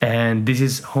And this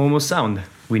is Homo Sound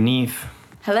with Neve.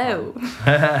 Hello.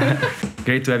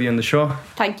 Great to have you on the show.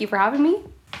 Thank you for having me.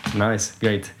 Nice,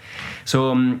 great.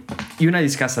 So you and I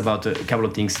discussed about a couple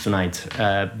of things tonight.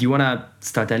 Do you want to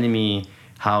start telling me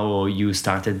how you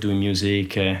started doing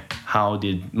music? How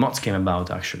did Mods came about,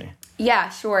 actually? Yeah,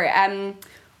 sure.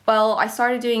 Well, I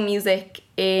started doing music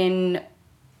in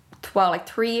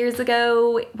 3 years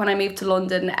ago when I moved to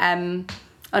London.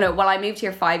 I moved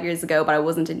here 5 years ago, but I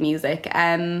wasn't in music.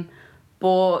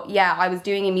 But yeah, I was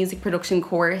doing a music production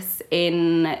course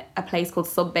in a place called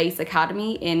Subbase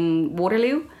Academy in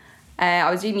Waterloo.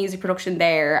 I was doing music production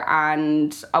there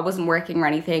and I wasn't working or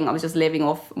anything. I was just living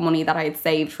off money that I had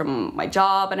saved from my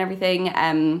job and everything,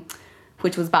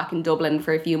 which was back in Dublin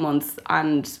for a few months.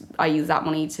 And I used that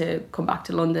money to come back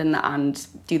to London and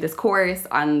do this course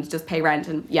and just pay rent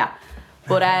and yeah.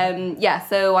 But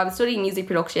so I was studying music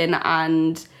production,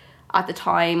 and at the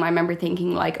time I remember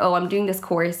thinking like, oh, I'm doing this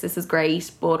course, this is great,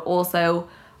 but also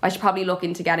I should probably look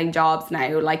into getting jobs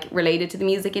now, like related to the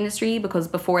music industry, because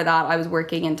before that I was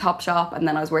working in Topshop and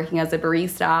then I was working as a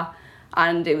barista,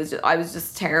 and I was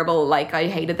just terrible. Like I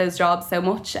hated those jobs so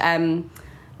much, and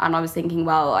I was thinking,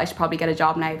 well, I should probably get a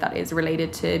job now that is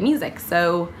related to music.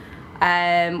 So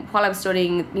while I was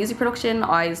studying music production,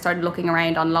 I started looking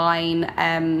around online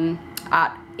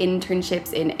at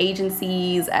internships in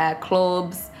agencies,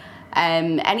 clubs,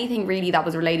 anything really that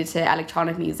was related to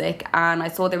electronic music. And I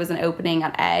saw there was an opening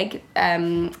at Egg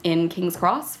in King's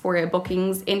Cross for a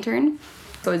bookings intern.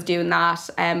 So I was doing that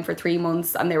for 3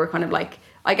 months, and they were kind of like,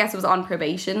 I guess it was on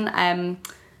probation. And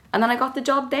then I got the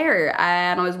job there,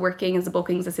 and I was working as a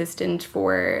bookings assistant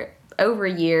for over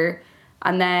a year.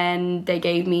 And then they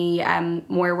gave me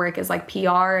more work as like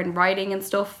PR and writing and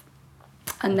stuff.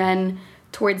 And then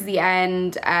towards the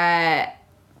end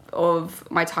of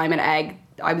my time at Egg,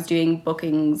 I was doing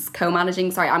bookings,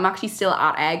 co-managing. Sorry, I'm actually still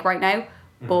at Egg right now,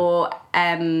 but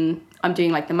I'm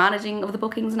doing like the managing of the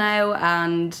bookings now,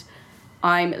 and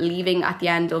I'm leaving at the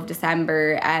end of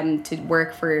December to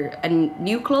work for a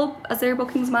new club as their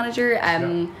bookings manager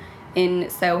in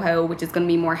Soho, which is going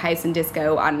to be more house and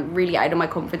disco and really out of my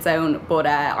comfort zone, but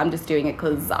I'm just doing it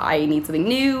because I need something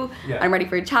new. I'm ready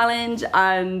for a challenge,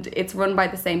 and it's run by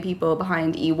the same people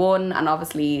behind E1, and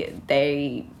obviously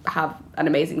they have an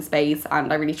amazing space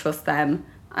and I really trust them.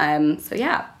 So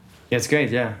yeah. It's great,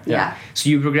 yeah. So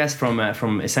you progressed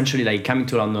from essentially like coming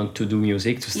to London to do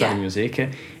music, to study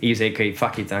music. You say, okay,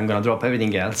 fuck it, I'm gonna drop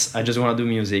everything else. I just want to do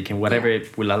music, and whatever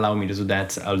will allow me to do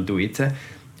that, I'll do it.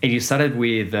 And you started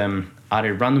with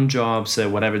other random jobs,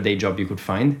 whatever day job you could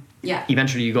find. Yeah.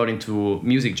 Eventually you got into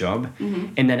music job,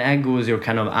 and then Egg was your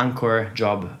kind of anchor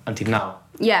job until now.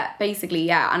 Yeah, basically,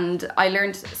 yeah. And I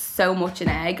learned so much in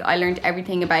Egg. I learned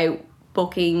everything about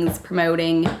bookings,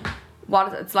 promoting,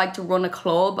 what it's like to run a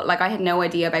club. Like I had no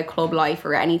idea about club life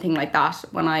or anything like that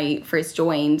when I first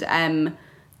joined.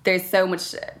 There's so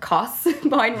much costs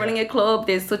behind running a club.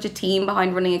 There's such a team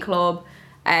behind running a club.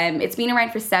 It's been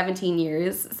around for 17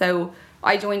 years. So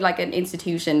I joined like an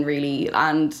institution really,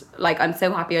 and like I'm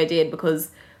so happy I did, because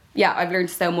yeah, I've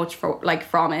learned so much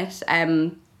from it.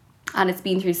 And it's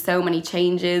been through so many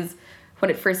changes. When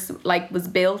it first was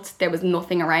built, there was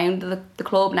nothing around the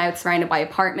club. Now it's surrounded by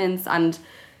apartments, and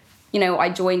you know, I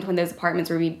joined when those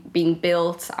apartments were being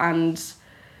built, and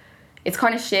it's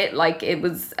kind of shit. Like there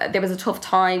was a tough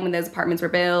time when those apartments were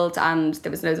built, and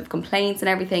there was loads of complaints and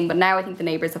everything, but now I think the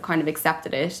neighbours have kind of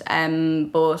accepted it.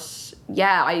 But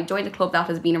yeah, I joined a club that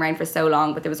has been around for so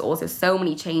long, but there was also so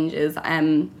many changes,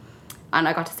 and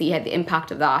I got to see the impact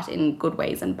of that in good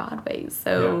ways and bad ways.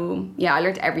 So yeah, I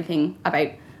learned everything about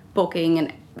booking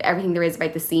and everything there is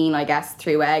about the scene, I guess,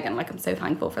 through Egg, and like I'm so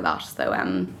thankful for that. So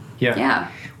yeah.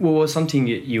 What was something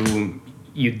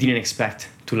you didn't expect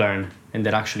to learn, and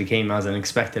that actually came as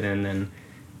unexpected, and then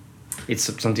it's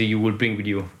something you will bring with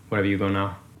you wherever you go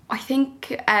now? I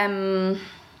think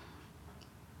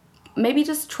maybe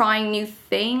just trying new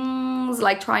things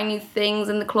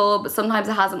in the club. Sometimes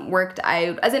it hasn't worked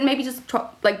out, as in maybe just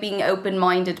being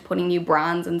open-minded to putting new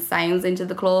brands and sounds into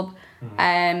the club.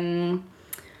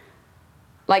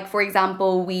 Like for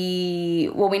example,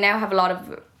 we now have a lot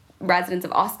of residents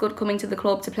of Osgood coming to the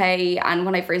club to play, and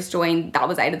when I first joined that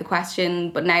was out of the question,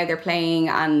 but now they're playing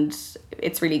and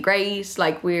it's really great.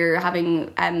 Like we're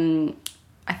having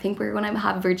I think we're going to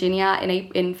have Virginia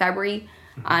in February,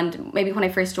 and maybe when I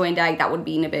first joined Egg that would have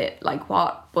been a bit like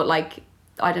what, but like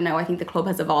I don't know, I think the club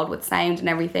has evolved with sound and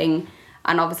everything,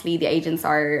 and obviously the agents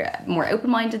are more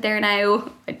open-minded there now.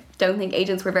 I don't think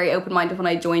agents were very open-minded when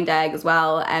I joined Egg as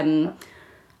well.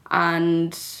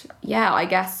 And yeah, I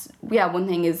guess one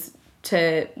thing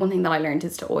that I learned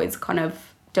is to always kind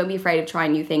of don't be afraid of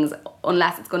trying new things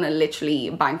unless it's going to literally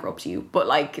bankrupt you. But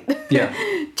like, Yeah.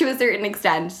 to a certain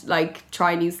extent, like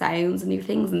try new sounds and new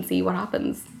things and see what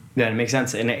happens. Yeah, it makes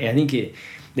sense. And I think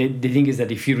the thing is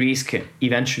that if you risk,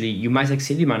 eventually you might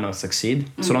succeed, you might not succeed.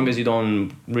 So long as you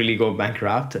don't really go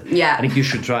bankrupt, Yeah. I think you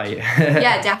should try.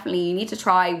 Yeah, definitely. You need to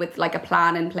try with like a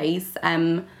plan in place.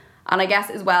 And I guess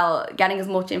as well, getting as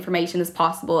much information as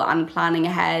possible and planning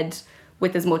ahead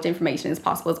with as much information as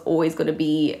possible is always going to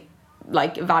be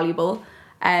like valuable.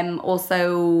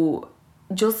 Also,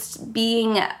 just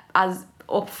being as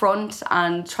upfront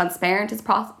and transparent as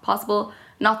possible.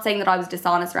 Not saying that I was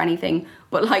dishonest or anything,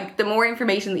 but like the more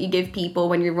information that you give people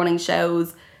when you're running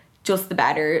shows, just the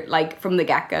better, like from the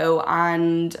get-go.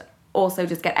 And also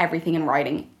just get everything in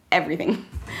writing. Everything.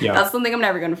 Yeah. That's something I'm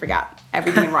never going to forget.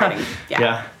 Everything in writing.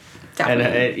 Yeah. And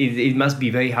Definitely. it must be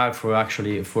very hard for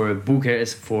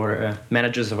bookers, for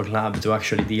managers of a club to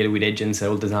actually deal with agents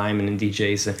all the time and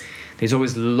DJs. There's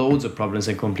always loads of problems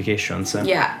and complications.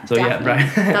 Yeah, So definitely. yeah,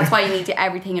 right. That's why you need to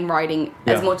everything in writing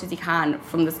as Yeah. much as you can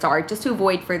from the start, just to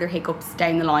avoid further hiccups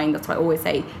down the line. That's what I always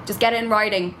say. Just get it in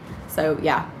writing. So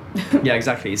yeah. Yeah,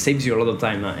 exactly. It saves you a lot of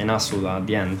time and hassle at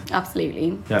the end.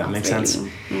 Absolutely. Yeah, it makes sense.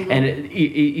 Mm-hmm. And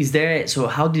is there, so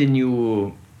how did the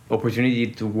new opportunity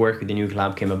to work with the new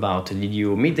club came about? Did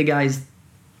you meet the guys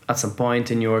at some point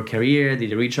in your career? Did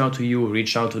they reach out to you,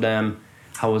 reach out to them?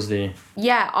 How was the...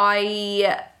 Yeah,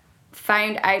 I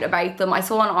found out about them. I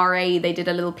saw on RA they did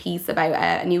a little piece about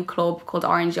a new club called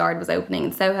Orange Yard was opening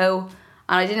in Soho,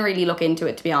 and I didn't really look into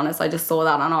it, to be honest. I just saw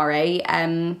that on RA.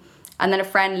 And then a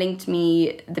friend linked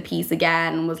me the piece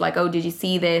again and was like, oh, did you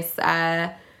see this?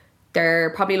 They're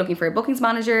probably looking for a bookings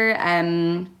manager.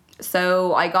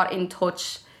 So I got in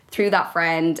touch through that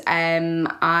friend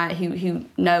who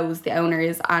knows the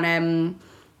owners, and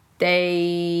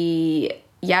we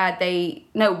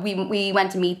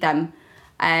went to meet them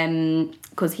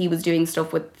because he was doing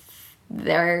stuff with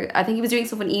I think he was doing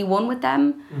stuff in E1 with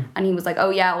them, and he was like, oh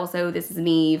yeah, also this is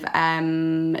Neve,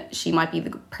 she might be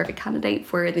the perfect candidate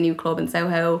for the new club in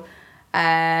Soho.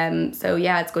 So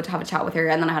yeah, it's good to have a chat with her.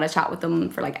 And then I had a chat with them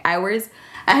for like hours.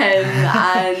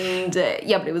 And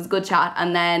yeah, but it was a good chat.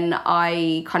 And then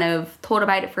I kind of thought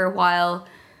about it for a while,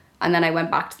 and then I went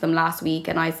back to them last week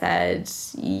and I said,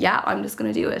 yeah, I'm just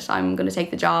going to do it. I'm going to take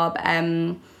the job.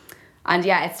 And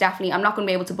yeah, it's definitely, I'm not going to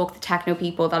be able to book the techno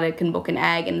people that I can book in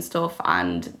Egg and stuff.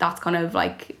 And that's kind of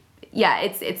like, yeah,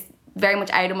 it's very much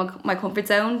out of my comfort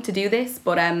zone to do this.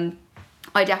 But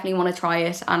I definitely want to try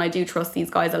it. And I do trust these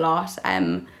guys a lot.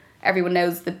 Everyone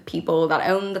knows the people that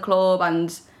own the club,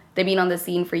 and they've been on the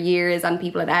scene for years, and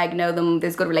people at Egg know them.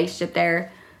 There's a good relationship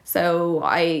there. So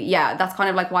that's kind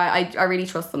of like why I really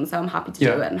trust them. So I'm happy to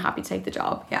do it and happy to take the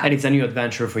job. Yeah. And it's a new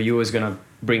adventure for you. It's gonna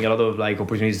bring a lot of like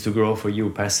opportunities to grow for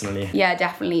you personally. Yeah,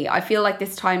 definitely. I feel like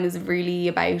this time is really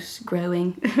about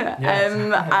growing.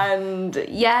 And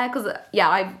yeah, because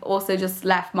I've also just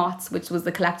left Mott's, which was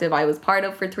the collective I was part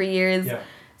of for 3 years. Yeah.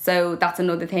 So that's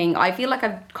another thing. I feel like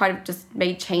I've kind of just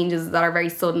made changes that are very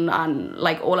sudden and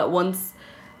like all at once.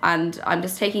 And I'm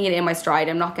just taking it in my stride.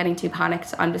 I'm not getting too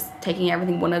panicked. I'm just taking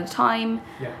everything one at a time.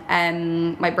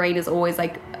 Yeah. My brain is always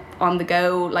like on the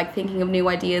go, like thinking of new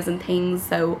ideas and things.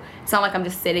 So it's not like I'm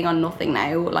just sitting on nothing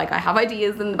now. Like I have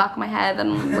ideas in the back of my head that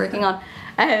I'm working on.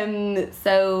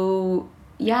 So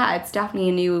yeah, it's definitely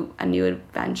a new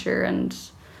adventure, and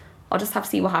I'll just have to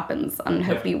see what happens, and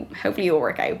hopefully it'll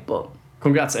work out. But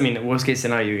congrats. I mean, worst case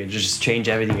scenario, you just change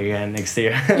everything again next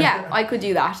year. yeah, I could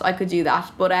do that.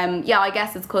 But yeah, I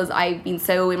guess it's because I've been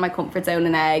so in my comfort zone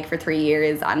in Egg for 3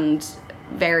 years and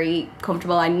very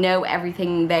comfortable. I know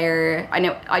everything there.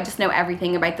 I just know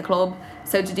everything about the club.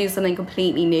 So to do something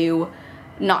completely new,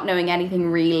 not knowing anything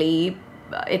really,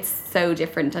 it's so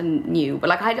different and new. But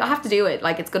like I have to do it.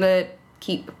 Like it's gonna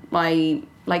keep my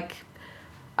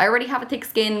I already have a thick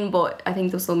skin, but I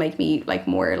think this will make me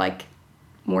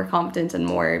more confident and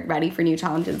more ready for new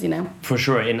challenges, you know. For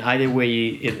sure. In either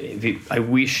way, I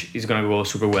wish it's gonna go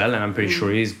super well, and I'm pretty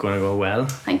sure it's gonna go well.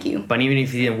 Thank you. But even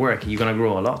if it didn't work, you're gonna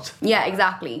grow a lot. Yeah,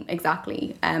 exactly.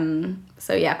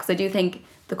 So yeah, because I do think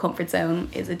the comfort zone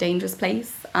is a dangerous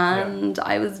place, and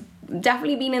I was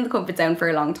definitely been in the comfort zone for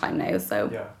a long time now. So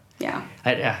yeah.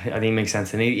 I think it makes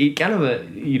sense, and it kind of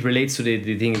it relates to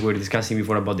the thing we were discussing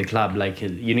before about the club. Like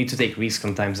you need to take risks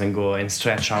sometimes and go and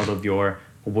stretch out of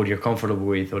what you're comfortable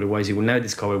with, otherwise you will never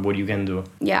discover what you can do.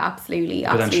 Yeah, absolutely.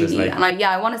 Like, and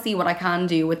I want to see what I can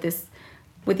do with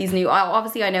these new,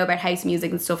 obviously I know about house music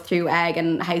and stuff through Egg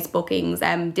and house bookings,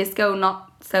 disco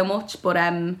not so much, but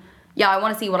I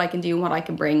want to see what I can do and what I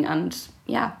can bring, and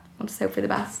yeah, I want to hope for the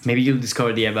best. Maybe you'll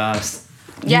discover the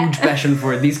huge passion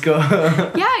for disco.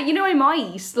 Yeah, you know, I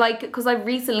might. Like, because I've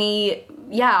recently,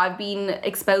 I've been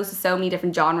exposed to so many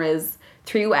different genres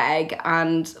through Egg.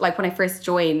 And, like, when I first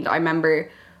joined, I remember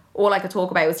all I could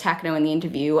talk about was techno in the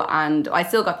interview. And I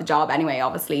still got the job anyway,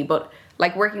 obviously. But,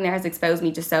 like, working there has exposed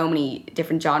me to so many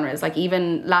different genres. Like,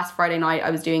 even last Friday night,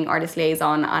 I was doing Artist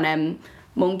Liaison and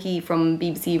Monkey from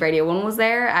BBC Radio 1 was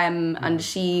there. And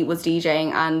she was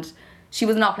DJing, and she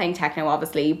was not playing techno,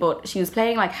 obviously, but she was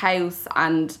playing, like, house,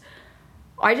 and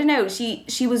I don't know,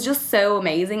 she was just so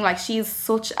amazing. Like, she's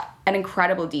such an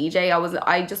incredible DJ.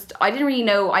 I didn't really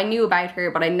know, I knew about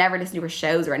her, but I never listened to her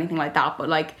shows or anything like that. But,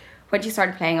 like, when she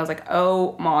started playing, I was like,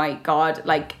 oh my God,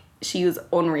 like, she was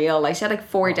unreal. Like, she had, like,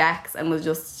 4 decks and was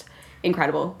just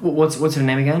incredible. What's her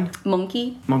name again?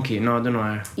 Monkey. Monkey, no, I don't know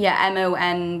her. Yeah,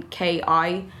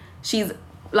 Monki. She's,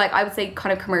 like, I would say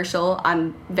kind of commercial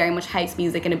and very much house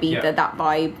music and a beat that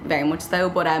vibe, very much so.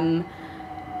 But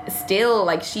still,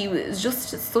 like, she was just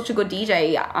such a good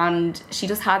DJ, and she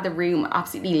just had the room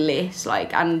absolutely lit,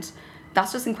 like, and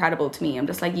that's just incredible to me. I'm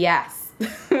just like, yes.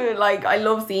 Like, I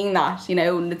love seeing that, you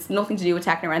know, and it's nothing to do with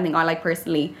techno or anything I like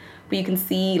personally, but you can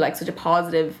see, like, such a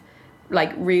positive,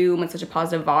 like, room and such a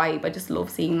positive vibe. I just love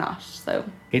seeing that. So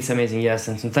it's amazing, yes.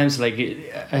 And sometimes, like,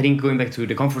 I think going back to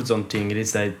the comfort zone thing, it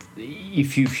is that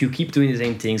if you keep doing the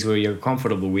same things where you're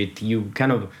comfortable with, you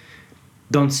kind of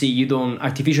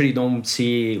artificially don't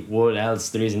see what else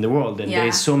there is in the world, and there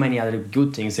is so many other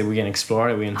good things that we can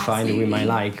explore, we can find that we might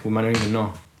like, we might not even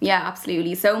know. Yeah,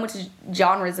 absolutely. So much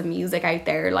genres of music out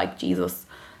there, like, Jesus,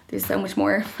 there's so much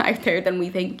more out there than we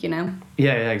think, you know.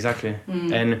 Yeah, exactly.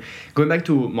 And going back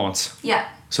to Mods. Yeah.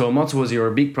 So Mods was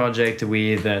your big project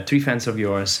with 3 friends of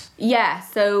yours. Yeah,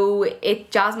 so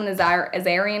Jasmine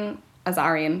Azarian,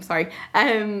 sorry.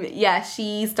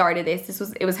 She started this.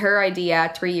 It was her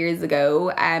idea 3 years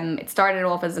ago. It started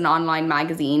off as an online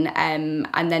magazine,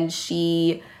 and then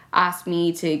she asked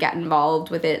me to get involved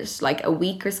with it like a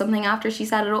week or something after she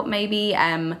set it up, maybe.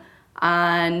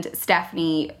 And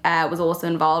Stephanie was also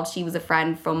involved. She was a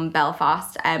friend from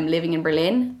Belfast, living in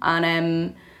Berlin,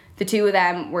 and the two of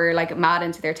them were, like, mad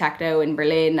into their techno in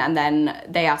Berlin, and then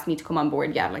they asked me to come on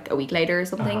board, like, a week later or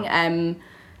something.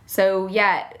 So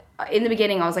yeah, in the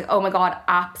beginning I was like, oh my God,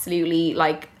 absolutely,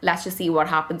 like, let's just see what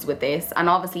happens with this. And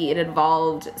obviously it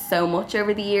evolved so much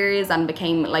over the years and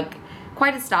became, like,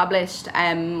 quite established.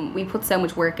 We put so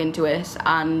much work into it,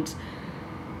 and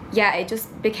yeah, it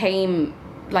just became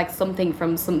like something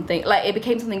from something, like, it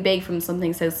became something big from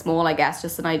something so small, I guess,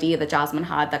 just an idea that Jasmine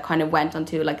had that kind of went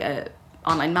onto, like, a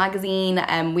online magazine,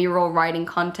 and we were all writing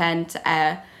content.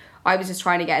 I was just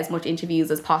trying to get as much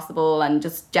interviews as possible and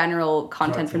just general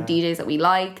content from DJs that we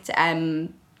liked,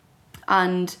 and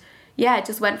yeah, it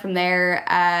just went from there.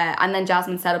 And then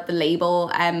Jasmine set up the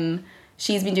label.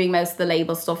 She's been doing most of the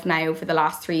label stuff now for the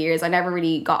last 3 years. I never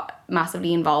really got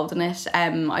massively involved in it.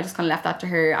 I just kind of left that to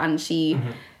her, and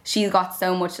she's got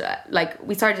so much, like,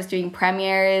 we started just doing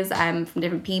premieres from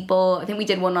different people. I think we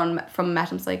did one from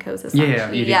Metempsychosis.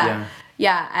 Yeah, you did,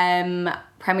 yeah.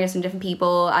 Premieres from different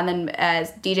people, and then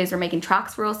DJs were making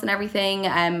tracks for us and everything,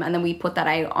 and then we put that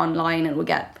out online, and we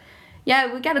get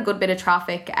a good bit of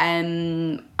traffic,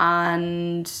 and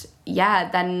yeah,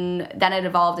 then it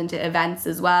evolved into events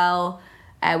as well.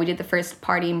 We did the first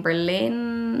party in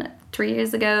Berlin 3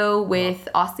 years ago with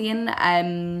Ossian.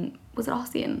 Was it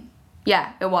Ossian?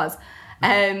 Yeah, it was.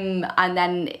 And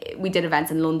then we did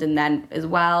events in London then as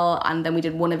well, and then we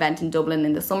did one event in Dublin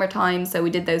in the summertime. So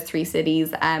we did those 3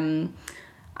 cities, and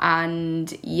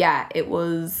yeah, it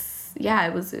was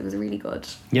really good.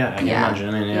 Yeah, I can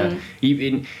imagine. And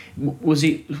even was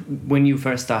it when you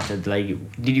first started, like,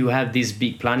 did you have this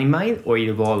big plan in mind, or it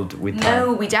evolved with time?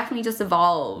 No, we definitely just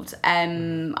evolved.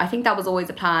 I think that was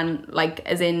always a plan, like,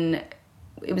 as in,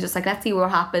 it was just like, let's see what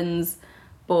happens.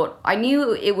 But I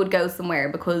knew it would go somewhere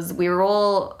because we were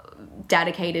all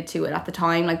dedicated to it at the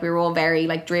time. Like, we were all very,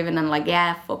 like, driven and like,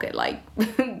 yeah, fuck it, like,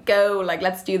 go, like,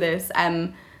 let's do this.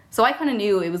 So I kind of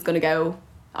knew it was gonna go.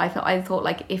 I thought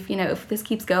like, if this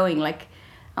keeps going, like,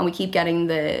 and we keep getting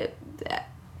the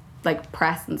like,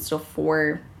 press and stuff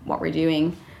for what we're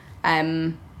doing,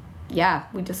 it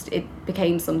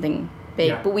became something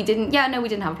big, but we didn't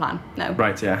have a plan. No.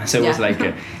 Right, yeah. So it was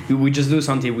like, we just do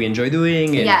something we enjoy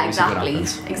doing, and exactly.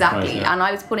 Right, yeah. And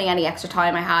I was putting any extra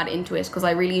time I had into it because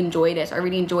I really enjoyed it. I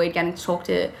really enjoyed getting to talk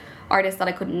to artists that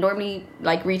I couldn't normally,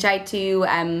 like, reach out to,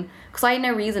 because I had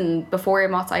no reason before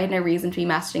Mots, I had no reason to be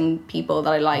messaging people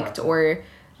that I liked, or,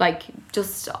 like,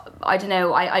 just, I don't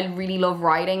know, I really love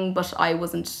writing, but I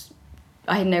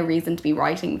had no reason to be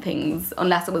writing things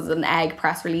unless it was an Egg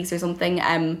press release or something.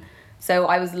 So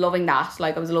I was loving that.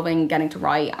 Like, I was loving getting to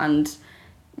write and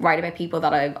write about people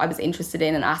that I was interested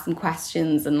in and ask them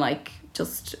questions and like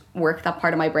just work that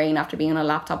part of my brain after being on a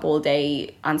laptop all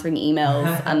day answering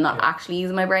emails and not actually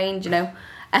using my brain, do you know?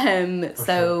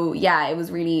 So yeah, it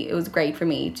was great for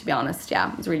me, to be honest.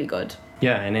 Yeah, it was really good.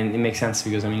 Yeah, and then it makes sense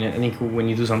because I mean, I think when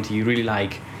you do something you really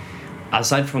like,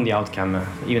 aside from the outcome,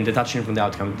 even detaching from the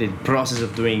outcome, the process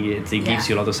of doing it gives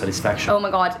you a lot of satisfaction. Oh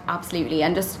my God, absolutely.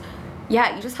 And just,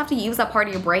 yeah, you just have to use that part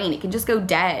of your brain. It can just go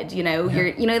dead, you know.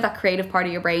 You know, that creative part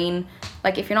of your brain,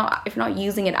 like if you're not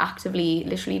using it actively, it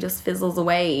literally just fizzles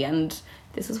away. And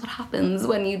this is what happens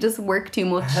when you just work too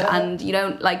much and you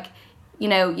don't like, you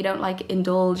don't like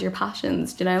indulge your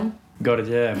passions, you know. Got it.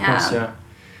 Yeah, of course.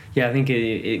 Yeah, I think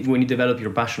when you develop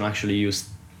your passion, actually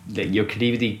your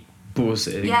creativity boost,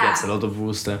 it gets a lot of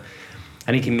boost. I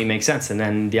think it makes sense, and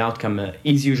then the outcome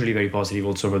is usually very positive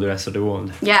also for the rest of the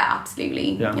world. Yeah,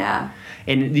 absolutely. Yeah.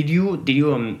 And did you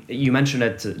you mentioned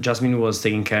that Jasmine was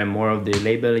taking care more of the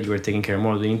label, you were taking care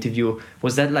more of the interview.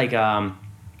 Was that like a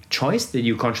choice that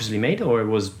you consciously made, or it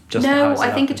was just no?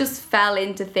 I think it just fell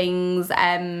into things.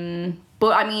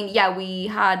 But I mean, yeah, we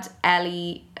had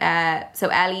Ellie. So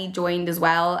Ellie joined as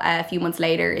well a few months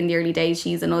later in the early days.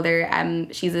 She's another.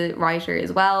 She's a writer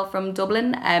as well from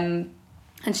Dublin.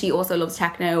 And she also loves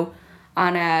techno.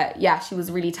 And yeah, she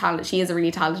was really talented. She is a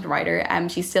really talented writer.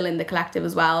 She's still in the collective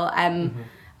as well. And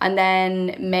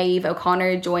then Maeve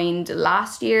O'Connor joined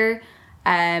last year.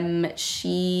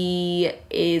 She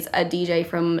is a DJ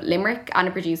from Limerick and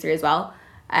a producer as well.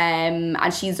 And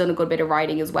she's done a good bit of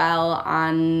writing as well.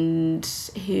 And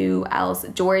who else?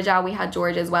 Georgia. We had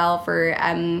Georgia as well for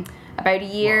about a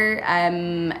year.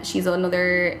 She's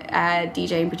another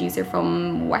DJ and producer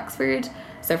from Wexford.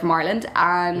 So from Ireland,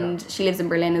 and she lives in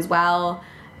Berlin as well.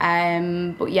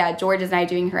 But yeah, George is now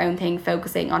doing her own thing,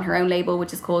 focusing on her own label,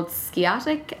 which is called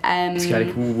Skiatic.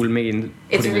 Skiatic, we'll make it.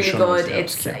 It's really good.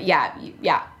 It's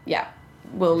yeah.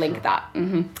 We'll link that.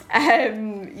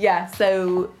 Yeah.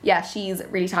 So yeah, she's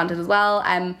really talented as well.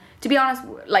 To be honest,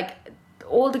 like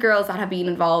all the girls that have been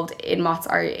involved in Mott's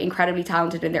are incredibly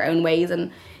talented in their own ways,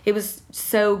 and it was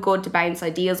so good to bounce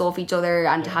ideas off each other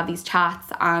and to have these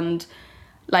chats and.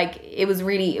 Like it was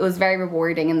very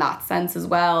rewarding in that sense as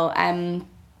well.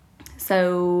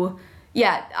 So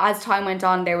yeah, as time went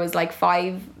on, there was like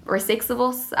 5 or 6 of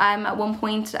us at one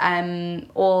point,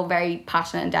 all very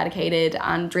passionate and dedicated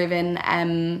and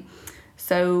driven.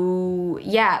 So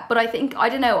yeah, but I think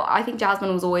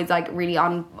Jasmine was always like really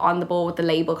on the ball with the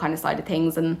label kind of side of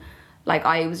things, and like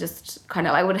I was just kind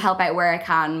of, I would help out where I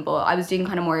can, but I was doing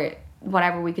kind of more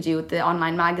whatever we could do with the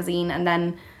online magazine. And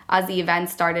then as the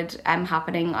events started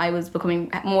happening, I was becoming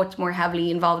much more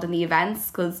heavily involved in the events,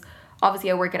 because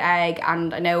obviously I work at Egg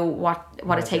and I know what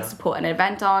it takes to put an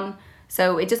event on.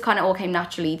 So it just kind of all came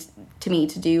naturally to me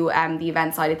to do the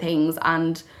event side of things.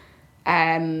 And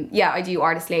yeah, I do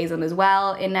artist liaison as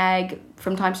well in Egg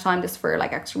from time to time, just for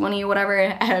like extra money or whatever.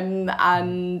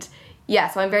 And yeah,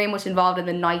 so I'm very much involved in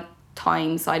the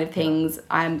nighttime side of things.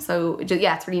 So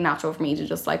yeah, it's really natural for me to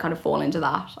just like kind of fall into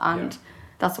that. And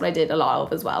that's what I did a lot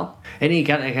of as well. And it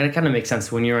kind of makes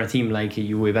sense when you're a team. Like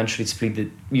you eventually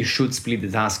you should split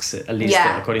the tasks at least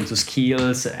according to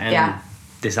skills and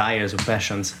desires or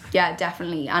passions. Yeah,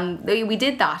 definitely, and we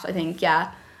did that. I think,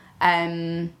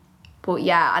 but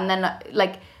yeah, and then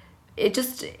like it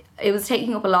was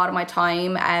taking up a lot of my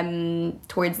time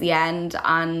towards the end,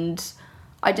 and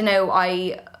I don't know.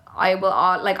 I will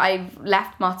like I've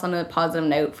left Mott's on a positive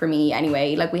note for me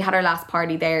anyway. Like we had our last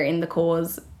party there in the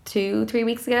Cause 2-3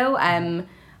 weeks ago, and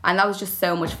that was just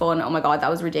so much fun. Oh my god, that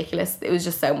was ridiculous. It was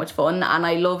just so much fun, and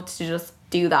I loved to just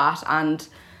do that. And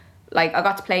like I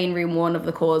got to play in room 1 of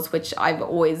the Cause, which I've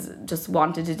always just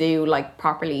wanted to do like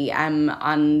properly, and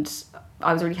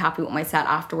I was really happy with my set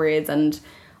afterwards, and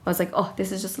I was like, oh,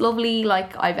 this is just lovely.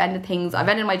 Like I've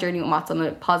ended my journey with Mott's on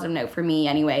a positive note for me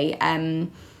anyway.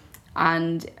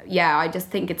 And yeah, I just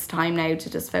think it's time now to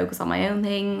just focus on my own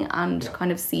thing and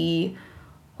kind of see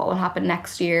what will happen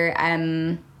next year.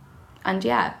 And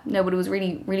yeah, no, but it was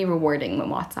really, really rewarding with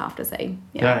Mott's, I have to say.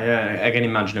 Yeah, I can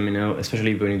imagine. I mean,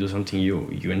 especially when you do something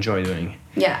you enjoy doing.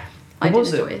 Yeah, I did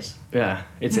enjoy it. Yeah,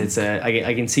 it's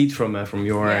I can see it from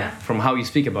from how you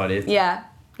speak about it. Yeah,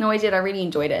 no, I did. I really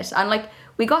enjoyed it, and like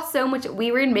we got so much.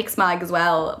 We were in Mixmag as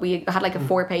well. We had like a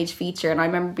 4-page feature, and I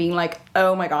remember being like,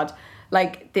 oh my god,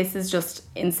 like this is just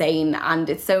insane, and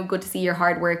it's so good to see your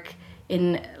hard work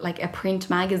in like a print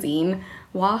magazine.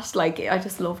 What? Like I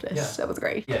just loved it. That was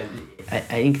great. Yeah, I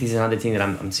think this is another thing that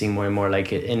I'm seeing more and more.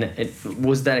 Like,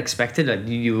 was that expected? Like,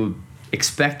 do you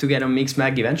expect to get on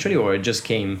Mixmag eventually, or it just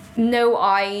came? No,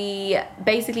 I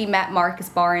basically met Marcus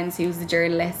Barnes, who's the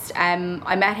journalist.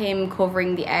 I met him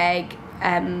covering the Egg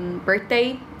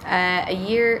birthday.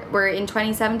 We're in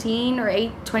 2017 or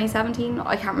 2017,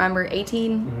 I can't remember,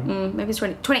 18, maybe it's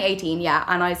 2018, yeah.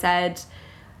 And I said,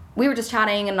 we were just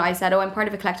chatting and I said, oh, I'm part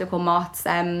of a collective called Moths,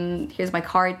 here's my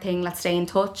card thing, let's stay in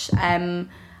touch. And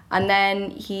then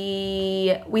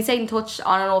we stayed in touch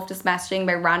on and off, just messaging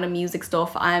about random music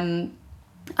stuff. And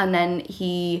then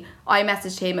I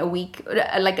messaged him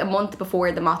a month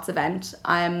before the Moths event.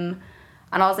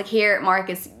 And I was like, here,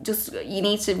 Marcus, just, you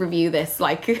need to review this.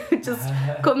 Like, just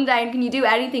come down. Can you do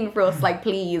anything for us? Like,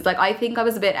 please. Like, I think I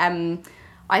was a bit,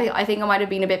 I think I might have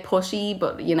been a bit pushy,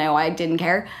 but, you know, I didn't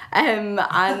care. And,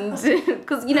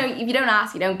 because, you know, if you don't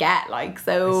ask, you don't get, like,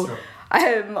 so,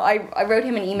 I wrote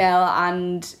him an email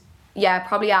and, yeah,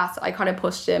 probably I kind of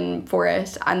pushed him for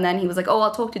it. And then he was like, oh,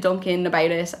 I'll talk to Duncan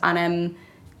about it. And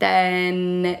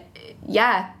then,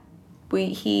 yeah.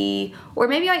 Or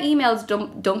maybe I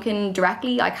emailed Duncan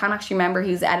directly. I can't actually remember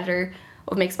who's the editor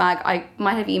of Mixmag. I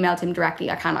might have emailed him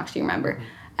directly. I can't actually remember.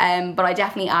 But I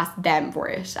definitely asked them for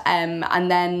it.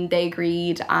 And then they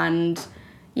agreed. And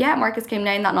yeah, Marcus came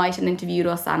down that night and interviewed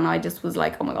us. And I just was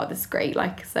like, oh my God, this is great.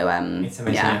 Like, so, it's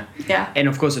amazing. Yeah. And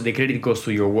of course, the credit goes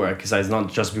to your work. So it's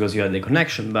not just because you had the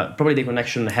connection, but probably the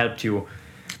connection helped you.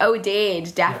 Oh, it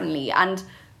did, definitely. Yeah. And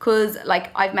because,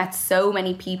 like, I've met so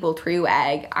many people through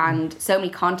Egg and so many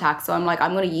contacts, so I'm like,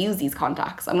 I'm going to use these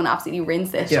contacts. I'm going to absolutely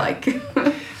rinse it. Yeah. Like,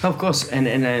 of course, and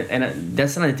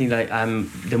that's another thing. Like,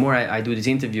 the more I do these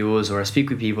interviews or I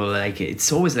speak with people, like,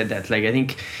 it's always like that. Like, I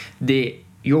think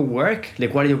your work, the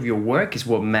quality of your work, is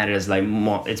what matters. Like,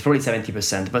 more. It's probably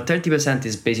 70%, but 30%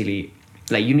 is basically.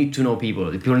 Like, you need to know people.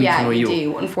 People need to know you. Yeah,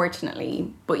 you do,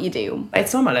 unfortunately. But you do.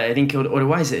 It's normal. I think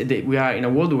otherwise we are in a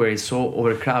world where it's so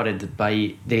overcrowded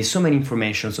by... There is so many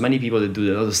information, so many people that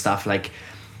do a lot of stuff. Like,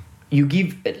 you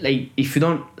give... Like, if you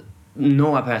don't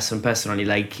know a person personally,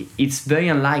 like, it's very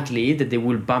unlikely that they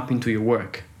will bump into your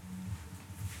work.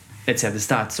 Let's say at the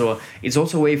start. So it's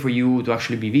also a way for you to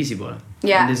actually be visible.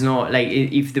 Yeah. And there's no, like,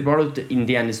 if the product in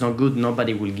the end is not good,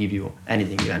 nobody will give you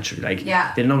anything eventually. Like,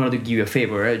 they're not going to give you a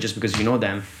favor just because you know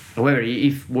them. However,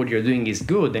 if what you're doing is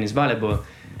good and is valuable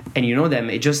and you know them,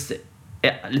 it just,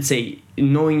 let's say,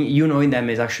 knowing them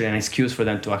is actually an excuse for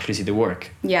them to actually see the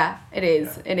work. Yeah, it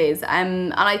is. Yeah. It is.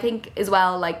 And I think as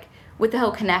well, like, with the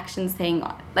whole connections thing,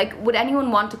 like, would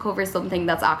anyone want to cover something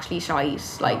that's actually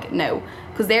shite? Like, no.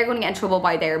 Because they're going to get in trouble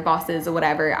by their bosses or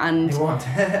whatever. And they won't.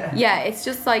 Yeah, it's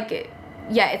just like,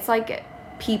 it's like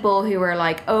people who are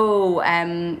like, oh,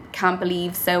 can't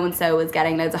believe so-and-so is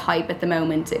getting loads of hype at the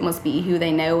moment. It must be who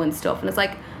they know and stuff. And it's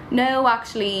like, no,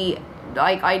 actually,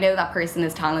 like, I know that person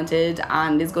is talented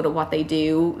and is good at what they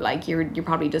do. Like, you're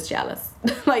probably just jealous.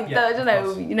 Like, yeah, I don't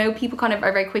know. You know, people kind of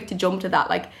are very quick to jump to that.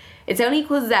 Like, it's only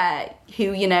because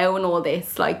who you know and all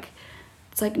this. Like,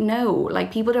 it's like, no.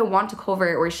 Like, people don't want to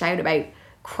cover or shout about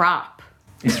crap.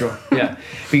 It's true, yeah.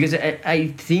 Because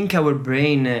I think our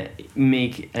brain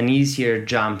make an easier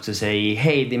jump to say,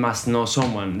 hey, they must know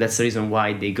someone. That's the reason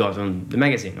why they got on the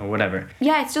magazine or whatever.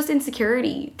 Yeah, it's just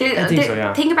insecurity. I think so,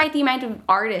 yeah. Think about the amount of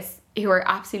artists who are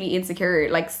absolutely insecure.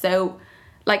 Like, so,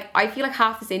 like, I feel like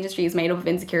half this industry is made up of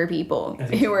insecure people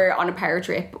who are on a power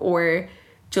trip or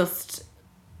just,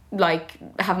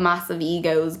 like, have massive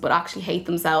egos but actually hate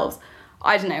themselves.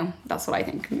 I don't know. That's what I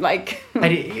think. Like, I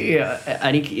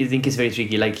think it's very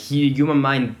tricky. Like, human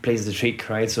mind plays the trick,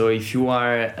 right? So if you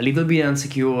are a little bit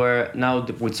insecure now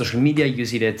with social media, you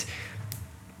see that,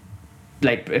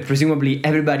 like, presumably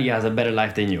everybody has a better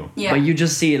life than you. Yeah. But you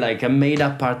just see, like, a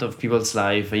made-up part of people's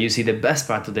life. You see the best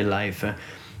part of their life.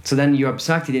 So then you're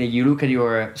abstracted and you look at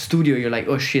your studio. You're like,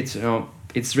 oh shit, you know,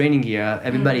 it's raining here.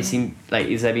 Everybody is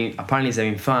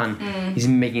having fun. He's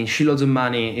making shitloads of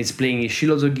money. He's playing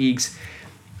shitloads of gigs.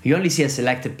 You only see a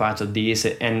selected part of this,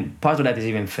 and part of that is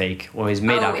even fake or is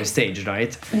made up on stage,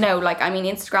 right? No, like, I mean,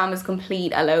 Instagram is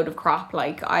a load of crap.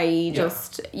 Like, and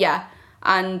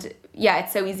yeah,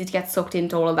 it's so easy to get sucked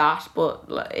into all of that. But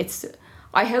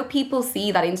I hope people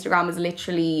see that Instagram is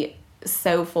literally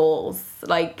so false.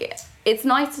 Like, it's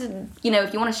nice to, you know,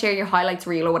 if you want to share your highlights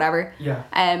reel or whatever. Yeah.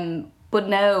 But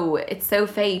no, it's so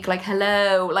fake. Like,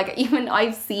 hello. Like, even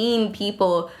I've seen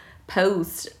people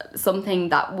post something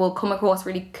that will come across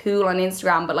really cool on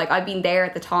Instagram, but, like, I've been there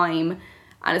at the time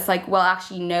and it's like, well,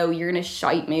 actually, no, you're in a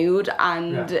shite mood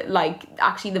and like,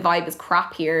 actually the vibe is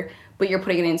crap here, but you're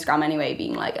putting it on Instagram anyway,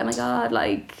 being like, oh my God,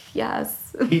 like,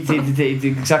 yes. It's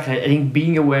exactly. I think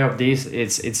being aware of this,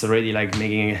 it's already, like,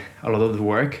 making a lot of the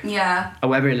work. Yeah.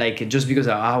 However, like, just because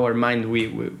our mind we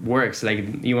works,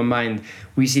 like, human mind,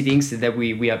 we see things that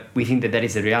we think that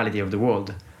is the reality of the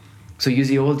world. So you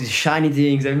see all these shiny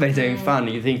things, everybody's having fun.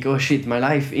 You think, oh shit, my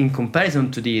life in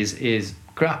comparison to this is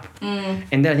crap.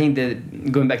 And then I think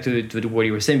that going back to what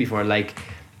you were saying before, like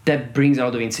that brings a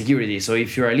lot of insecurity. So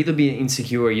if you're a little bit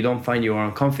insecure, you don't find your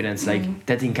own confidence, like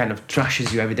that thing kind of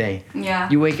trashes you every day. Yeah.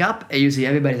 You wake up and you see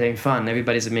everybody's having fun,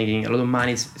 everybody's making a lot of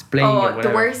money, is playing or Oh, whatever.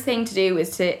 the worst thing to do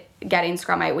is to get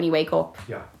Instagram out when you wake up.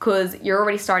 Yeah. Because you're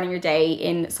already starting your day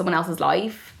in someone else's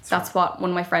life. That's what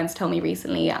one of my friends told me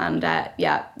recently, and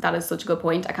yeah, that is such a good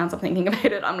point. I can't stop thinking about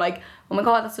it. I'm like, oh my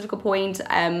god, that's such a good point.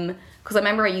 Because I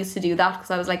remember I used to do that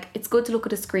because I was like, it's good to look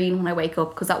at a screen when I wake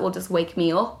up because that will just wake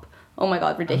me up. Oh my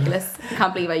god, ridiculous. I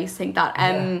can't believe I used to think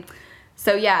that.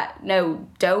 So yeah, no,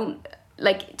 don't,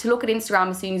 like, to look at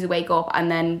Instagram as soon as you wake up and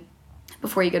then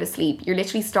before you go to sleep, you're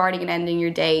literally starting and ending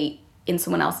your day in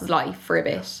someone else's life for a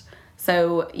bit.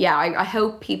 So yeah, I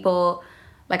hope people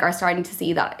like are starting to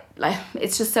see that, like,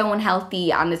 it's just so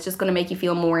unhealthy and it's just going to make you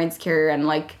feel more insecure, and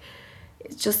like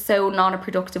it's just so not a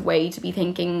productive way to be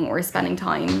thinking or spending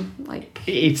time. Like,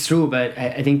 it's true, but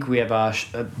I think we have a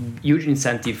huge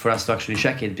incentive for us to actually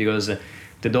check it because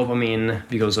the dopamine,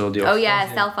 because of the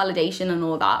self-validation and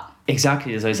all that.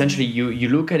 Exactly. So essentially you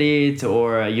look at it,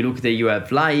 or you look that you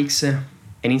have likes, and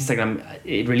Instagram,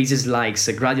 it releases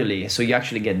likes gradually, so you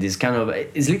actually get this kind of,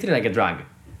 it's literally like a drug.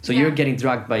 So you're getting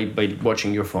drugged by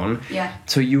watching your phone. Yeah.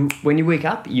 So when you wake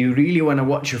up, you really want to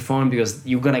watch your phone because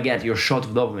you're gonna get your shot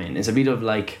of dopamine. It's a bit of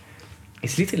like,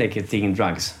 it's literally like you're taking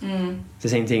drugs. It's the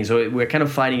same thing. So we're kind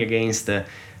of fighting against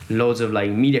loads of like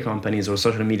media companies or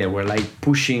social media who are like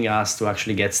pushing us to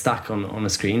actually get stuck on a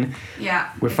screen.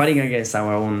 Yeah. We're fighting against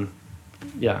our own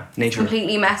nature. It's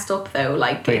completely messed up though.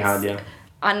 Like, very hard, yeah.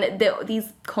 And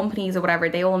these companies or whatever,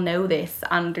 they all know this,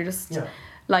 and they're just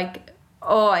like,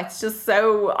 oh, it's just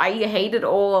so, I hate it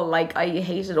all. Like, I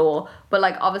hate it all. But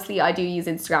like, obviously I do use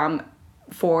Instagram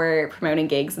for promoting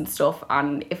gigs and stuff,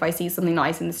 and if I see something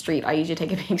nice in the street, I usually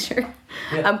take a picture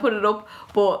and put it up.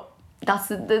 But that's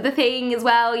the thing as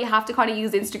well, you have to kind of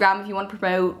use Instagram if you want to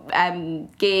promote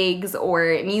gigs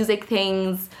or music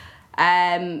things.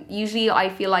 Usually I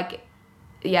feel like,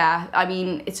 I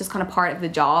mean, it's just kind of part of the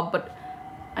job, but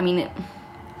I mean,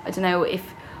 I don't know,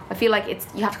 I feel like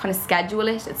you have to kind of schedule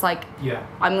it. It's like,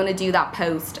 I'm going to do that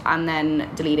post and then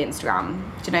delete Instagram,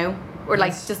 do you know? Or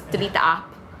like just delete the app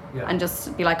and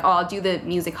just be like, oh, I'll do the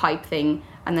music hype thing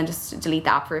and then just delete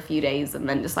the app for a few days and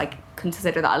then just like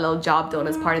consider that a little job done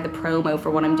as part of the promo for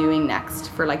what I'm doing next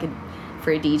for like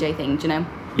for a DJ thing, do you know?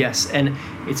 Yes, and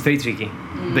it's very tricky,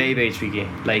 very, very tricky.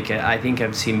 Like, I think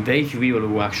I've seen very few people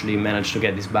who actually manage to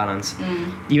get this balance.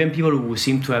 Even people who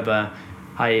seem to have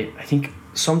I think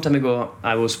some time ago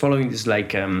I was following this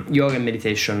like yoga and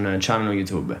meditation channel on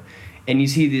YouTube, and you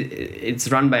see it's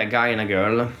run by a guy and a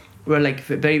girl who are like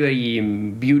very, very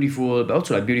beautiful, but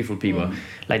also like beautiful people.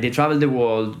 Like they travel the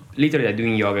world, literally like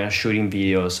doing yoga and shooting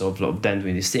videos of them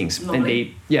doing these things.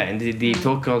 Lovely. And they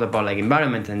talk a lot about like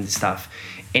environment and stuff.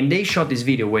 And they shot this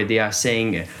video where they are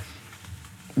saying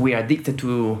we are addicted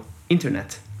to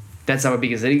internet. That's our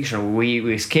biggest addiction.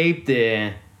 We escape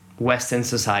the Western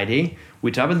society.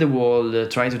 We travel the world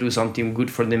trying to do something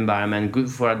good for the environment, good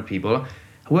for other people.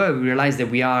 However, we realize that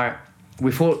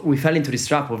we fell into this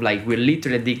trap of like, we're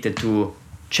literally addicted to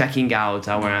checking out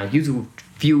our YouTube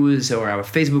views or our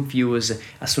Facebook views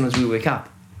as soon as we wake up.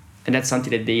 And that's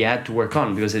something that they had to work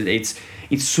on because it's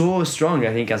so strong,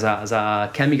 I think, as a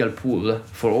chemical pool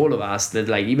for all of us that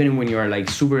like, even when you're like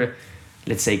super,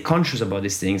 let's say, conscious about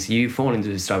these things, you fall into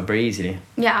this trap very easily.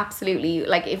 Yeah, absolutely.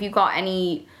 Like if you've got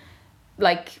any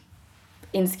like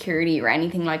insecurity or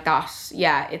anything like that,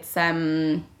 it's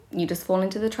you just fall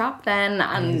into the trap then,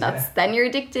 and then you're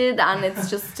addicted, and it's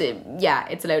just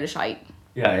it's a load of shite.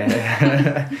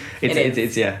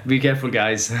 It's be careful,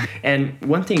 guys. And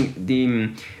one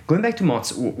thing, going back to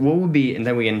mods, what would be, and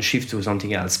then we can shift to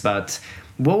something else, but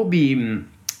what would be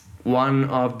one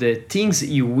of the things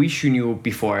you wish you knew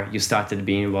before you started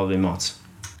being involved in mods?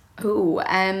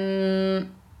 I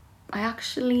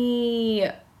actually,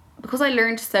 because I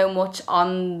learned so much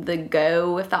on the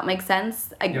go, if that makes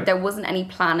sense, there wasn't any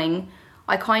planning.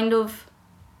 I kind of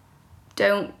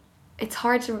don't, it's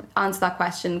hard to answer that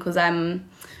question because I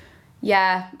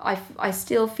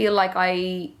still feel like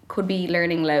I could be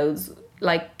learning loads.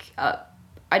 Like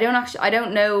I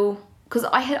don't know, because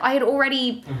I had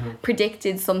already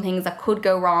predicted some things that could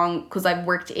go wrong because I've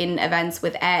worked in events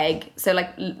with Egg. So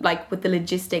like with the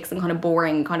logistics and kind of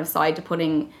boring kind of side to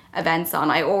putting events on,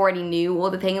 I already knew all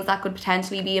the things that could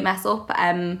potentially be a mess up.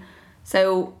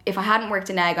 So if I hadn't worked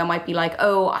in Egg, I might be like,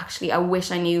 oh, actually, I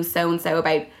wish I knew so-and-so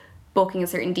about booking a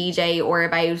certain DJ or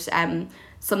about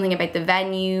something about the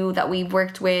venue that we've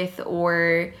worked with,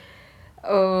 or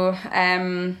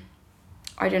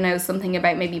I don't know, something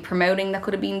about maybe promoting that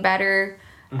could have been better.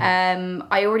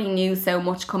 I already knew so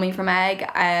much coming from Egg,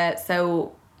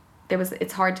 so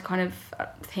it's hard to kind of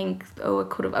think,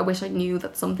 I wish I knew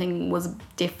that something was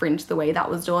different the way that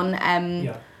was done.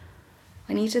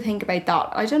 I need to think about that.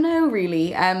 I don't know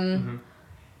really.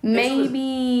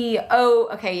 Maybe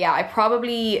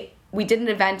we did an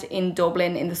event in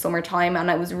Dublin in the summertime, and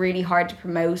it was really hard to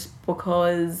promote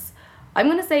because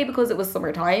it was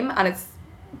summertime, and it's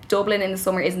Dublin in the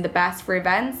summer isn't the best for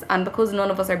events, and because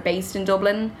none of us are based in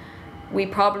Dublin, we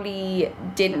probably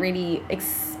didn't really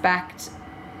expect.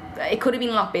 It could have been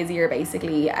a lot busier,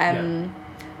 basically.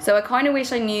 So I kind of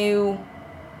wish I knew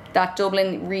that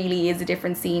Dublin really is a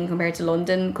different scene compared to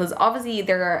London, because obviously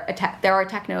there are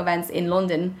techno events in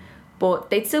London, but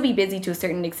they'd still be busy to a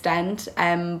certain extent.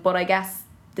 But I guess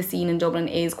the scene in Dublin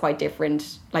is quite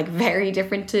different, like very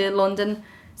different to London.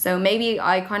 So maybe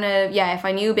I kind of, if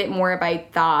I knew a bit more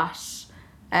about that,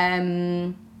 I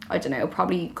don't know,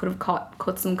 probably could have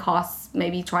cut some costs,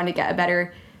 maybe trying to get a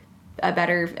better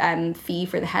fee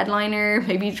for the headliner,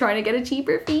 maybe trying to get a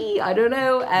cheaper fee, I don't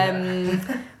know.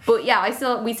 But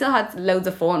we still had loads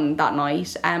of fun that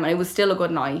night, and it was still a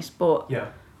good night, but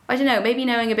I don't know, maybe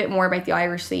knowing a bit more about the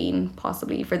Irish scene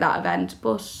possibly for that event,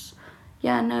 but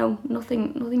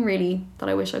nothing really that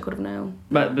I wish I could have known.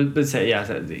 But say,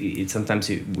 it's sometimes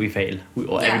we fail.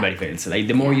 Everybody fails. Like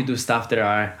the more you do stuff that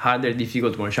are harder,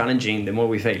 difficult, more challenging, the more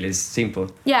we fail. It's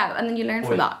simple. Yeah, and then you learn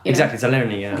from that. Exactly, it's a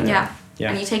learning. Yeah.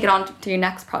 And you take it on to your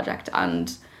next project,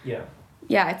 and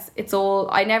it's all.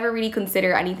 I never really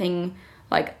consider anything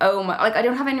like I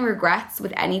don't have any regrets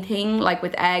with anything, like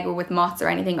with Egg or with Mott's or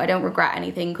anything. I don't regret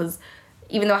anything, because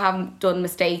even though I haven't done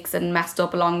mistakes and messed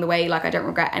up along the way, like I don't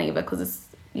regret any of it, because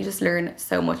you just learn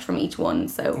so much from each one.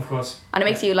 So of course, and it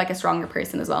makes you like a stronger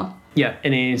person as well. Yeah,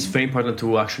 and it's very important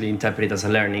to actually interpret it as a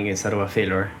learning instead of a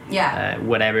failure. Yeah.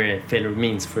 Whatever failure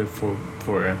means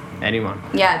for anyone.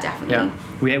 Yeah, definitely.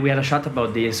 Yeah. We had a chat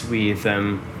about this with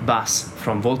Bas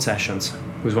from Volt Sessions,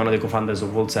 who's one of the co-founders of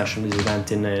Volt Sessions, this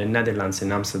event in Netherlands,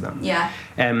 in Amsterdam. Yeah.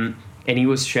 And he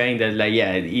was sharing that,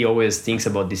 he always thinks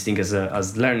about these things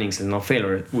as learnings and not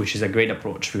failure, which is a great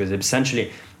approach, because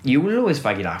essentially you will always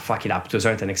fuck it up to a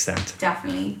certain extent.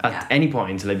 Definitely. At any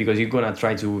point, because you're gonna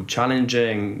try to challenge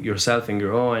yourself and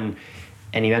grow, and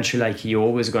eventually, you're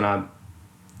always gonna,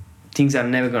 things are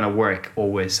never gonna work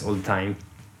always all the time.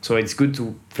 So it's good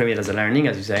to frame it as a learning,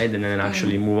 as you said, and then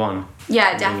actually move on.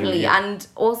 Yeah, definitely. And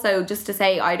also, just to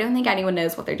say, I don't think anyone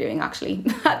knows what they're doing, actually.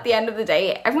 At the end of the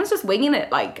day, everyone's just winging it,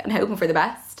 and hoping for the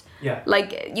best. Yeah.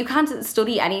 You can't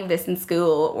study any of this in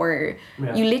school, or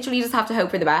you literally just have to hope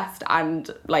for the best and,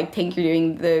 think you're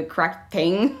doing the correct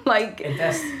thing. And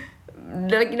test.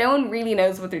 No one really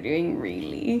knows what they're doing,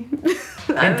 really.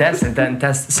 And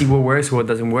test, see what works, what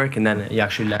doesn't work, and then you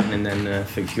actually learn, and then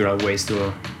figure out ways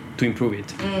to improve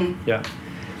it.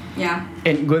 Yeah.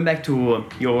 And going back to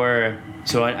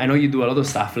so I know you do a lot of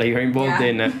stuff, you're involved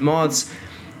in mods.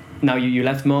 Now you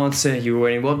left mods, you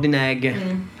were involved in Egg.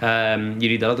 You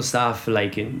did a lot of stuff,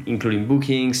 including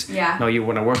bookings. Yeah. Now you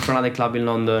want to work for another club in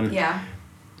London. Yeah.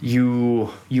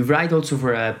 You write also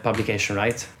for a publication,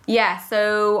 right? Yeah,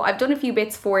 so I've done a few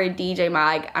bits for DJ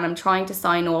Mag, and I'm trying to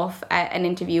sign off an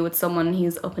interview with someone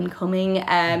who's up and coming.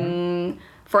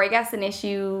 For I guess an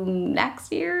issue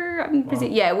next year.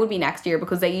 It would be next year,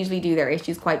 because they usually do their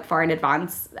issues quite far in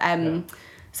advance.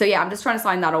 So I'm just trying to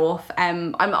sign that off. I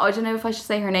don't know if I should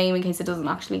say her name in case it doesn't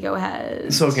actually go ahead.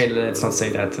 It's okay, let's not say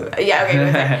that. Yeah,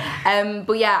 okay.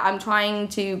 But I'm trying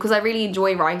to, because I really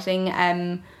enjoy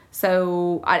writing.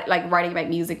 So I like writing about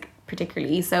music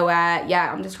particularly. So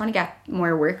I'm just trying to get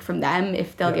more work from them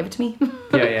if they'll give it to me.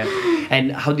 Yeah.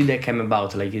 And how did that come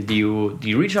about? Do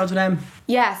you reach out to them?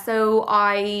 Yeah, so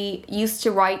I used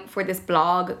to write for this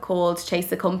blog called Chase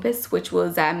the Compass, which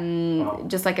was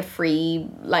just a free,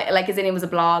 as in it was a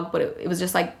blog, but it was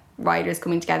just writers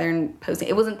coming together and posting.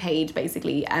 It wasn't paid,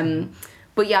 basically.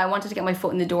 But I wanted to get my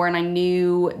foot in the door, and I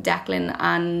knew Declan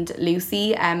and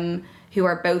Lucy, who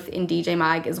are both in DJ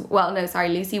Mag as well. No, sorry,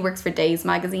 Lucy works for Days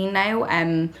magazine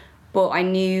now. But I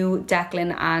knew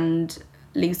Declan and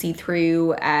Lucy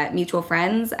through mutual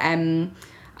friends. And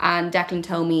Declan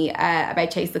told me about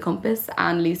Chase the Compass,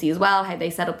 and Lucy as well, how they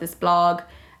set up this blog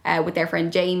with their friend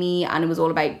Jamie, and it was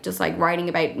all about just writing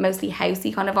about mostly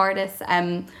housey kind of artists.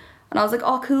 And I was like,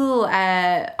 oh, cool.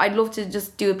 I'd love to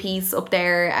just do a piece up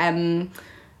there.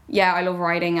 I love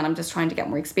writing, and I'm just trying to get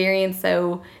more experience.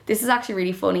 So this is actually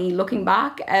really funny looking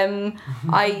back.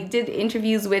 I did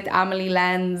interviews with Amelie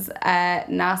Lenz,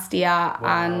 Nastia,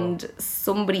 and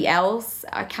somebody else.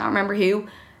 I can't remember who.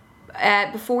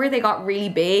 before they got really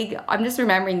big, I'm just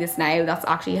remembering this now, that's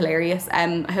actually hilarious.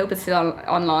 I hope it's still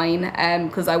online,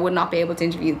 because I would not be able to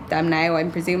interview them now,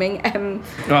 I'm presuming.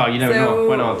 Oh, you never know,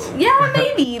 why not? Yeah,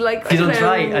 maybe, like, if you don't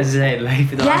try, as I said, like,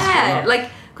 if you don't ask, like,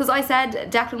 because I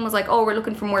said, Declan was like, oh, we're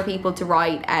looking for more people to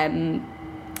write, and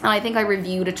I think I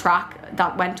reviewed a track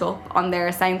that went up on their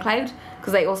SoundCloud,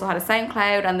 because they also had a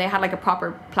SoundCloud, and they had like a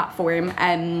proper platform,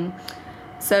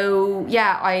 so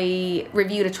yeah, I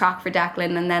reviewed a track for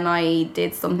Declan, and then I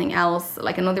did something else,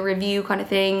 like another review kind of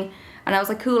thing. And I was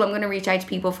like, cool, I'm going to reach out to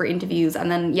people for interviews. And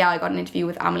then, yeah, I got an interview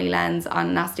with Amelie Lenz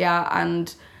and Nastia,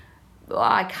 and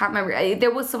I can't remember.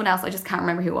 There was someone else, I just can't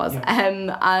remember who it was.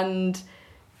 Yeah. And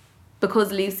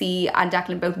because Lucy and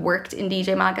Declan both worked in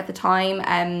DJ Mag at the time,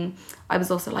 I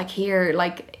was also like, here,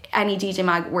 like, any DJ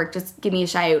Mag work, just give me a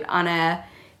shout. And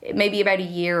maybe about a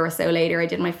year or so later, I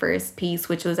did my first piece,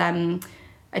 which was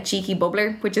a cheeky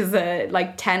bubbler, which is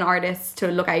like 10 artists to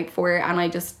look out for, and I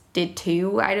just did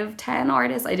 2 out of 10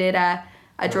 artists. I did a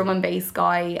drum and bass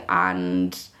guy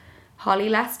and Holly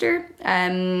Lester.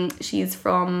 She's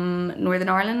from Northern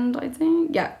Ireland, I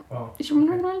think. Yeah. Wow. Is she from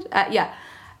Northern Ireland? Yeah.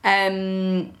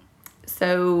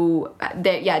 So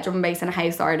drum and bass and a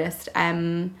house artist.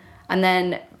 And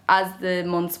then as the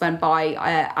months went by,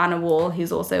 Anna Wall,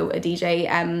 who's also a DJ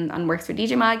and works for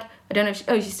DJ Mag. I don't know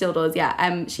if she still does.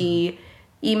 Yeah. She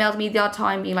emailed me the odd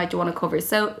time being like, do you want to cover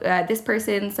this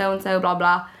person, so and so, blah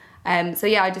blah. So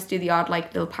yeah, I just do the odd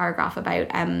like little paragraph about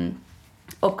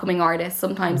upcoming artists.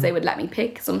 Sometimes they would let me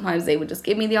pick, sometimes they would just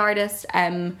give me the artist,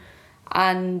 and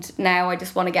now I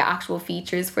just want to get actual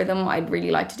features for them. I'd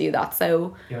really like to do that,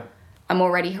 so yeah, I'm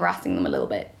already harassing them a little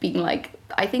bit, being like,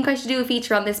 I think I should do a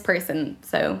feature on this person.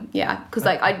 So yeah, because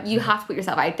like you have to put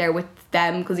yourself out there with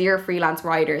them, because you're a freelance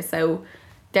writer, so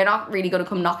they're not really going to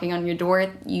come knocking on your door.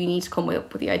 You need to come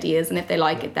up with the ideas, and if they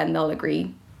like it, then they'll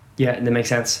agree. Yeah, that makes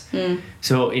sense.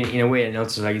 So in a way, and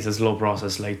also like it's a slow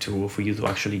process, like for you to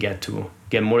actually get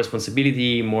more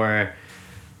responsibility, more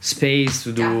space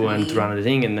to do and to run the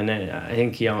thing, and then I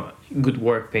think good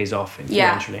work pays off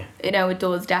eventually. It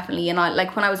does, definitely. And I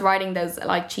like when I was writing those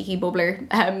like cheeky bubbler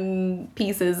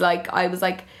pieces, like I was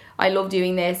like, I love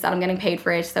doing this and I'm getting paid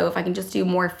for it, so if I can just do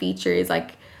more features,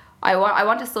 like I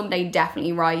want to someday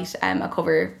definitely write a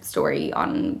cover story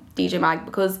on DJ Mag,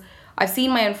 because I've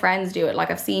seen my own friends do it. Like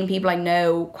I've seen people I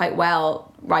know quite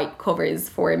well write covers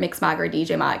for Mix Mag or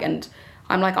DJ Mag, and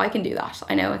I'm like, I can do that.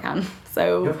 I know I can.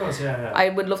 So of course, yeah. I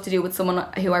would love to do it with someone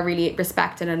who I really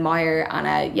respect and admire,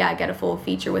 and get a full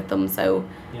feature with them. So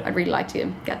I'd really like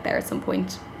to get there at some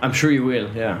point. I'm sure you will.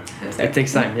 Yeah, it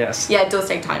takes time. Yes. Yeah, it does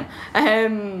take time.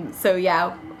 So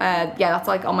that's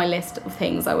like on my list of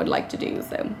things I would like to do.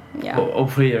 So yeah. Well,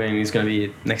 hopefully, I mean, it's gonna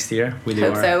be next year with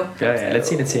your. Hope so. Yeah. Let's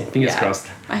see. Fingers crossed.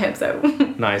 I hope so.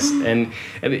 Nice. And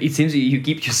it seems you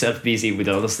keep yourself busy with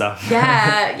all the stuff.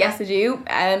 Yeah. Yes, I do.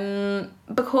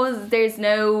 Because there's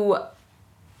no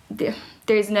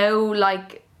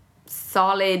like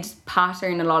solid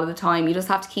pattern a lot of the time. You just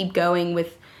have to keep going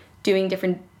with doing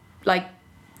different like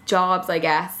jobs, I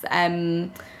guess,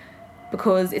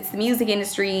 because it's the music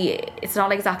industry. It's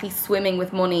not exactly swimming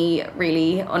with money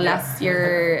really, unless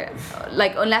you're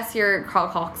Carl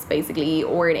Cox basically,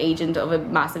 or an agent of a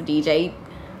massive DJ.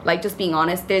 Like, just being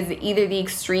honest, there's either the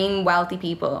extreme wealthy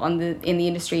people in the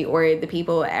industry, or the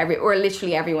people or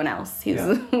literally everyone else who's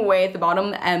way at the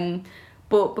bottom.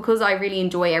 But because I really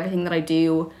enjoy everything that I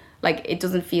do, like, it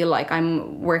doesn't feel like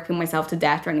I'm working myself to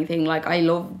death or anything. Like, I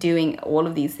love doing all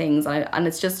of these things, and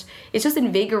it's just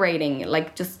invigorating.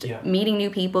 Like, just meeting new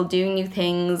people, doing new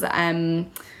things, and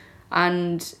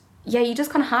yeah, you just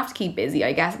kind of have to keep busy,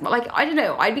 I guess. But like, I don't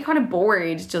know, I'd be kind of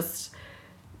bored just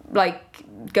like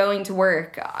going to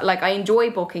work. Like, I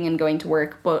enjoy booking and going to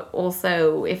work, but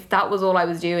also if that was all I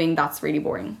was doing, that's really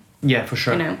boring. Yeah, for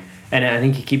sure. You know? And I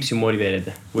think it keeps you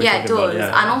motivated. Yeah, it does.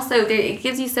 And also, it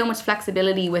gives you so much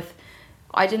flexibility with,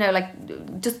 I don't know,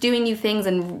 like, just doing new things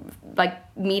and, like,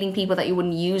 meeting people that you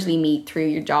wouldn't usually meet through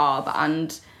your job.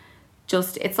 And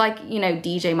just, it's like, you know,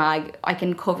 DJ Mag, I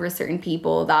can cover certain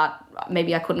people that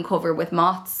maybe I couldn't cover with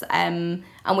Mott's. And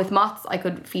with Mott's, I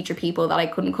could feature people that I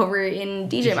couldn't cover in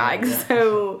DJ Mag. Yeah.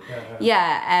 So,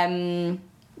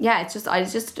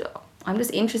 I'm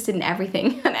just interested in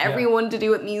everything and everyone to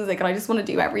do with music, and I just want to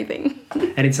do everything.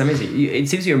 And it's amazing. It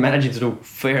seems you're managing to do a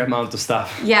fair amount of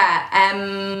stuff. Yeah,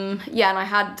 and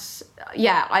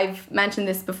I've mentioned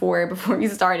this before we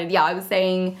started. Yeah, I was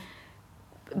saying,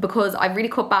 because I've really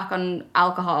cut back on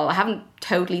alcohol. I haven't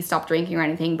totally stopped drinking or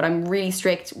anything, but I'm really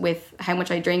strict with how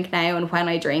much I drink now and when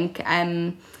I drink.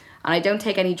 And I don't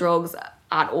take any drugs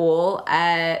at all.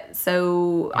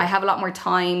 So I have a lot more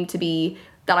time to be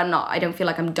that I don't feel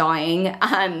like I'm dying,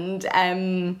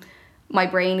 and my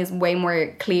brain is way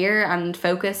more clear and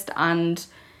focused, and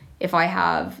if I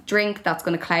have drink, that's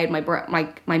going to cloud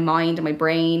my mind and my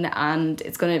brain, and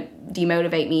it's going to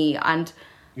demotivate me. And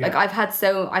like I've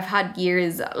had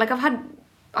years, like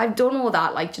I've done all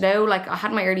that, like, you know, like I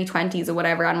had my early 20s or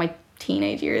whatever and my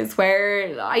teenage years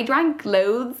where I drank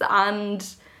loads, and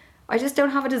I just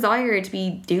don't have a desire to be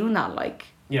doing that, like,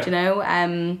 you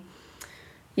know.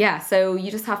 So you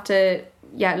just have to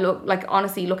look, like,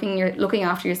 honestly, looking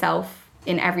after yourself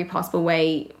in every possible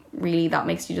way, really, that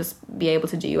makes you just be able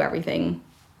to do everything.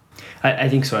 I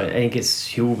think so. I think it's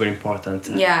super important.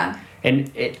 Yeah.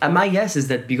 And my guess is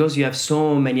that because you have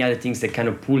so many other things that kind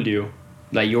of pull you,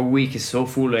 like your week is so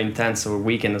full and intense, or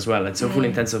weekend as well, it's so full and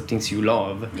intense of things you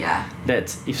love,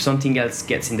 that if something else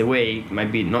gets in the way, it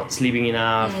might be not sleeping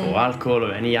enough or alcohol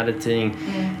or any other thing,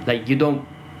 like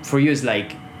for you it's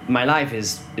like, my life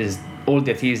is all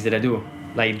the activities that I do.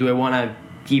 Like, do I want to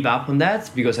give up on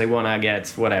that because I want to get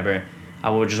whatever? I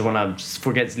would just want to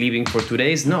forget sleeping for 2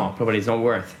 days? No, probably it's not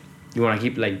worth. You want to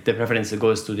keep, like, the preference that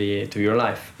goes to your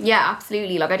life. Yeah,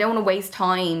 absolutely. Like, I don't want to waste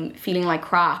time feeling like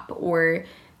crap or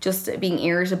just being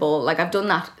irritable. Like, I've done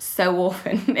that so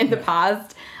often in the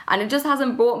past, and it just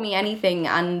hasn't brought me anything.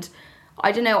 And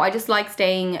I don't know, I just like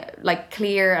staying, like,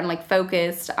 clear and, like,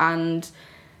 focused, and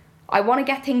I want to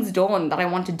get things done that I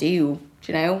want to do,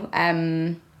 you know?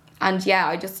 And yeah,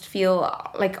 I just feel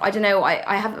like, I don't know,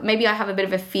 I have a bit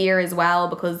of a fear as well,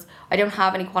 because I don't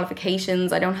have any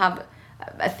qualifications. I don't have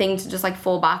a thing to just, like,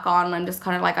 fall back on. I'm just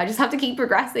kind of like, I just have to keep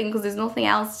progressing, because there's nothing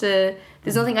I can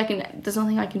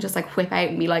just, like, whip out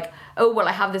and be like, oh, well,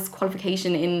 I have this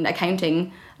qualification in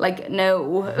accounting. Like,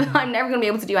 no, I'm never going to be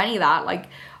able to do any of that. Like,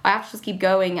 I have to just keep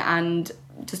going and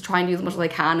just try and do as much as I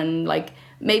can. And, like,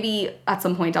 maybe at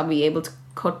some point I'll be able to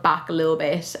cut back a little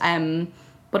bit.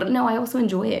 But no, I also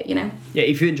enjoy it, you know? Yeah,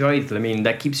 if you enjoy it, I mean,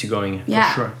 that keeps you going, for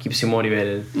sure. Keeps you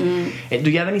motivated. And do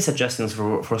you have any suggestions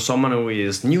for someone who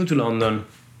is new to London,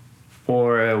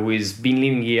 or who is been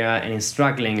living here and is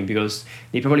struggling because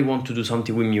they probably want to do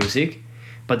something with music,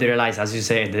 but they realize, as you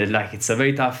said, that, like, it's a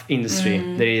very tough industry.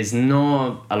 There is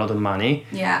not a lot of money.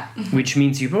 Yeah. Which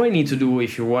means you probably need to do,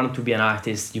 if you want to be an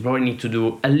artist, you probably need to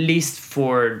do, at least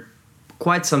for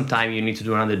quite some time, you need to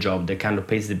do another job that kind of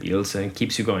pays the bills and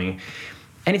keeps you going.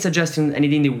 Any suggestion,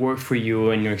 anything that worked for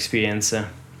you and your experience? I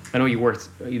know you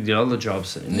did all the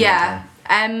jobs.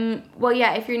 Well,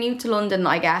 yeah, if you're new to London,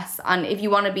 I guess, and if you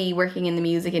want to be working in the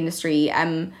music industry,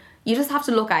 you just have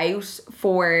to look out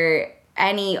for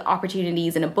any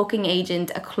opportunities in a booking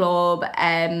agent, a club,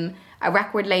 a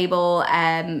record label,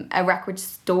 a record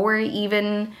store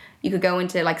even. You could go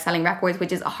into, like, selling records,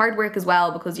 which is hard work as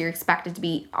well, because you're expected to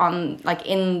be on, like,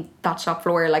 in that shop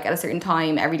floor, like, at a certain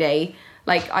time every day.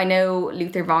 Like, I know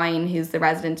Luther Vine, who's the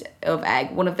resident of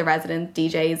Egg, one of the resident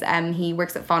DJs, he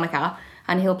works at Phonica,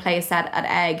 and he'll play a set at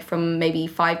Egg from maybe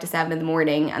 5 to 7 in the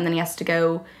morning, and then he has to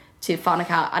go to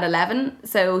Phonica at 11,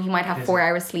 so he might have 4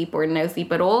 hours sleep or no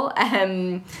sleep at all.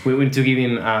 We want to give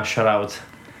him a shout out.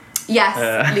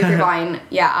 Yes, Luther Vine.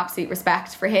 Yeah, absolute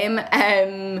respect for him.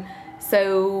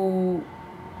 So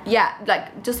yeah,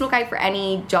 like, just look out for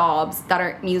any jobs that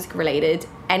are music related,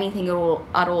 anything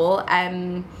at all.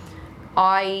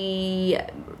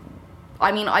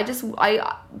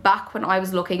 Back when I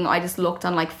was looking, I just looked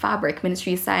on, like, Fabric,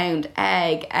 Ministry of Sound,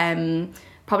 Egg,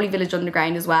 probably Village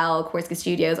Underground as well, Korsky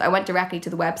Studios. I went directly to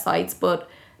the websites, but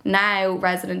now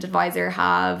Resident Advisor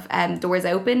have Doors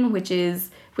Open, which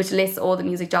lists all the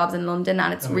music jobs in London,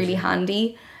 and it's really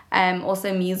handy.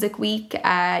 Also Music Week,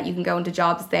 you can go into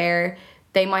jobs there.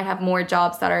 They might have more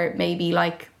jobs that are maybe,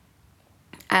 like,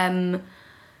 I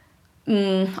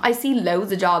see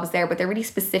loads of jobs there, but they're really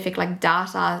specific, like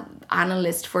data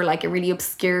analyst for, like, a really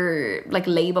obscure, like,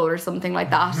 label or something like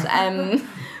that.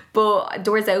 But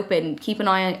Doors Open, keep an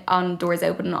eye on Doors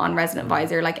Open on Resident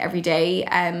Advisor, like, every day.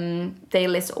 They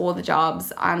list all the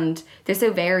jobs, and they're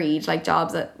so varied, like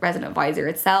jobs at Resident Advisor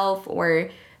itself, or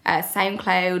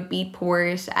SoundCloud,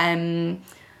 Beatport.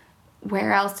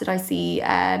 Where else did I see?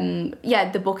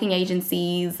 The booking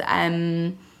agencies.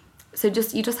 So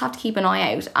you just have to keep an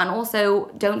eye out, and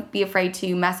also don't be afraid to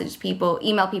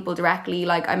email people directly.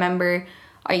 Like, I remember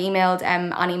I emailed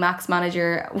Annie Mac's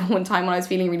manager one time when I was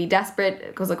feeling really desperate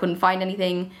because I couldn't find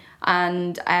anything,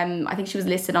 and I think she was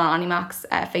listed on Annie Mac's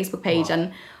Facebook page. Wow.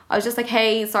 And I was just like,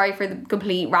 hey, sorry for the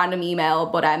complete random email,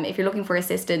 but if you're looking for an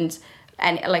assistant,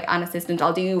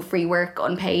 I'll do free work,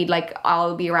 unpaid, like,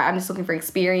 I'll be around, I'm just looking for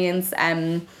experience.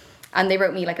 And they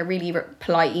wrote me, like, a really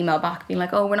polite email back being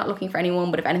like, oh, we're not looking for anyone,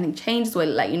 but if anything changes, we'll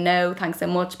let you know. Thanks so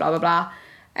much, blah, blah, blah.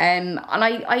 And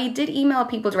I did email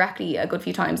people directly a good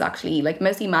few times actually, like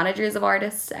mostly managers of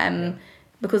artists,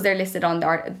 because they're listed on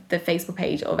the Facebook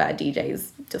page of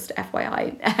DJs, just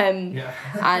FYI.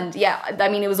 And yeah, I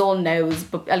mean, it was all no's,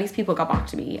 but at least people got back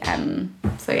to me.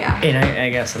 So yeah. And I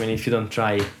guess, I mean, if you don't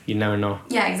try, you never know.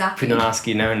 Yeah, exactly. If you don't ask,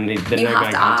 they're never going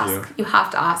to come to you. You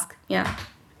have to ask, yeah.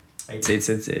 I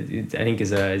think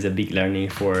is a big learning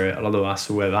for a lot of us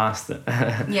who have asked.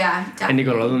 Yeah, definitely. And you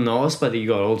got a lot of no's, but you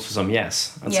got also some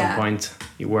yes. At some point,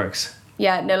 it works.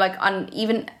 Yeah, no, like on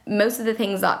even most of the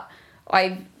things that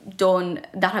I've done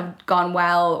that have gone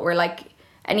well, or like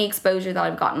any exposure that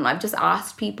I've gotten, I've just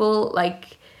asked people.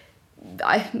 Like,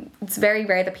 it's very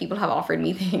rare that people have offered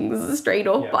me things straight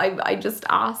up. Yeah. I just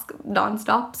ask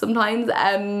nonstop sometimes.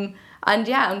 And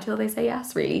yeah, until they say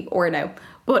yes, really, or no.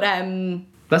 But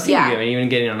that's the thing, even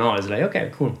getting a no is like, okay,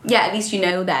 cool. Yeah, at least you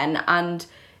know then. And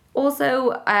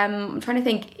also, I'm trying to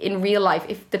think in real life,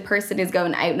 if the person is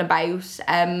going out and about,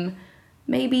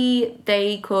 maybe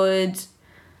they could,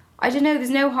 I don't know, there's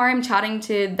no harm chatting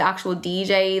to the actual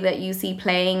DJ that you see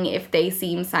playing if they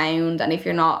seem sound and if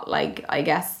you're not, like, I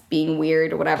guess, being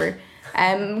weird or whatever.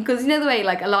 Because you know the way,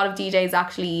 like, a lot of DJs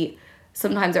actually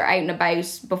sometimes are out and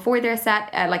about before their set,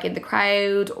 like in the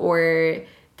crowd, or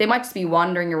they might just be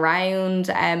wandering around.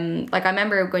 Like I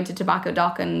remember going to Tobacco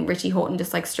Dock and Richie Houghton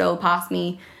just like strolled past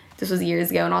me. This was years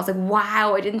ago, and I was like,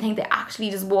 wow, I didn't think they actually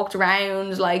just walked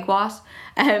around. Like, what?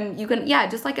 You can,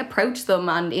 just like approach them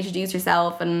and introduce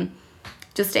yourself and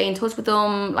just stay in touch with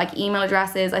them, like email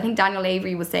addresses. I think Daniel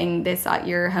Avery was saying this at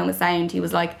your Home of Sound. He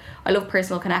was like, I love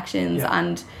personal connections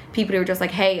and people who are just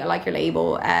like, hey, I like your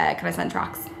label, can I send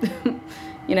tracks?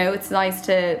 You know, it's nice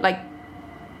to, like,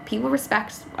 people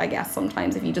respect, I guess,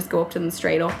 sometimes if you just go up to them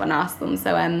straight up and ask them.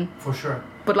 So for sure.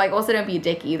 But like, also don't be a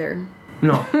dick either.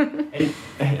 No.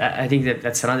 I think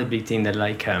that's another big thing, that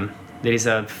like there is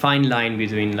a fine line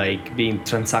between like being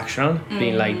transactional,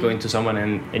 being like going to someone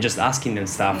and just asking them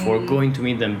stuff, or going to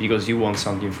meet them because you want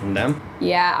something from them.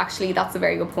 Yeah, actually that's a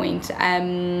very good point.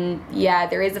 Yeah,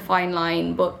 there is a fine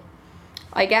line, but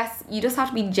I guess you just have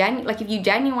to be like if you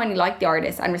genuinely like the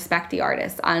artist and respect the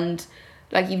artist, and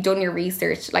like you've done your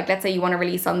research, like let's say you want to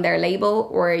release on their label,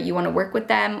 or you want to work with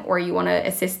them, or you want to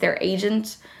assist their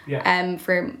agent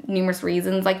for numerous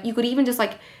reasons. Like you could even just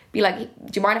like be like,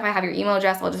 do you mind if I have your email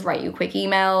address? I'll just write you a quick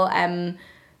email.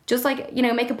 Just like, you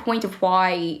know, make a point of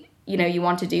why, you know, you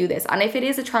want to do this. And if it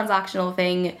is a transactional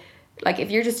thing, like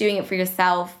if you're just doing it for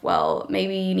yourself, well,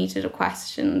 maybe you need to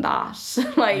question that.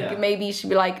 Like maybe you should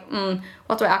be like,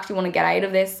 what do I actually want to get out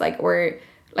of this? Like, or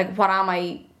like, what am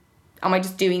I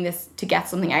just doing this to get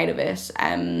something out of it?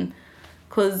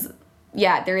 Because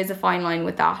there is a fine line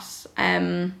with that.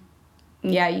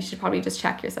 You should probably just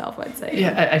check yourself, I'd say.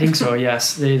 Yeah, I think so,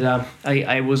 yes.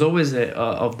 I was always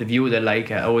of the view that like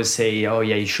I always say, oh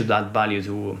yeah, you should add value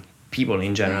to people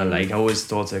in general. Like I always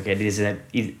thought, okay,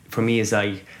 for me it's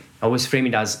like, I always frame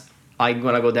it as I'm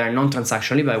gonna go there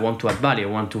non-transactionally, but I want to add value.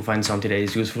 I want to find something that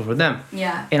is useful for them.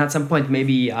 Yeah. And at some point,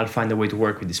 maybe I'll find a way to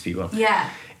work with these people. Yeah.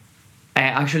 I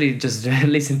actually just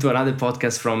listened to another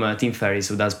podcast from Tim Ferriss,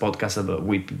 who does podcasts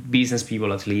with business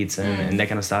people, athletes, and that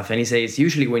kind of stuff. And he says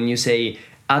usually when you say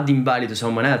adding value to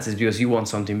someone else, is because you want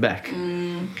something back.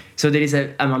 So there is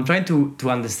I'm trying to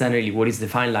understand really what is the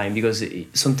fine line, because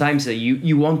sometimes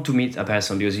you want to meet a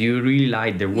person because you really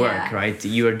like their work, right?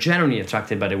 You are genuinely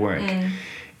attracted by the work.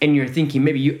 And you're thinking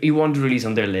maybe you want to release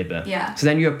on their label. Yeah. So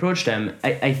then you approach them.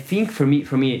 I think for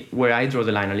me, where I draw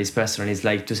the line, at least personally, is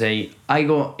like to say, I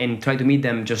go and try to meet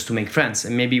them just to make friends.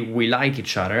 And maybe we like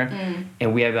each other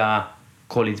and we have a,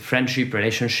 call it friendship,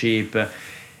 relationship.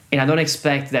 And I don't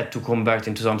expect that to convert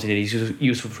into something that is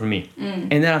useful for me.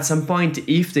 And then at some point,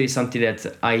 if there is something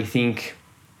that I think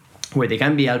where they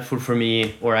can be helpful for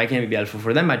me or I can be helpful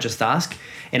for them, I just ask.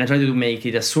 And I try to make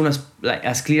it as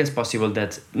clear as possible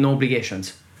that no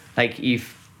obligations. Like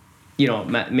if, you know,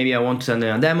 maybe I want to send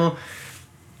them a demo,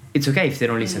 it's okay if they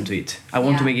don't listen to it. I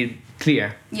want to make it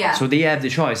clear. Yeah. So they have the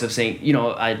choice of saying, you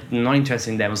know, I'm not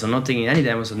interested in demos. I'm not taking any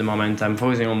demos at the moment. I'm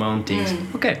focusing on my own things.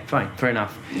 Okay, fine, fair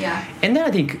enough. Yeah. And then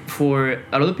I think for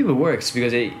a lot of people it works,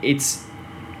 because it's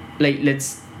like,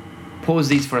 let's pause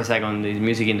this for a second, the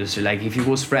music industry. Like if you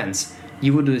was friends,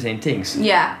 you would do the same things.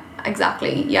 Yeah,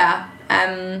 exactly. Yeah.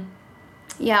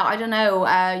 I don't know.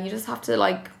 You just have to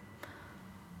like,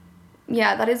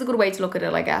 that is a good way to look at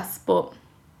it, I guess. But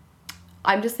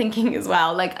I'm just thinking as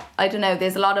well, like, I don't know,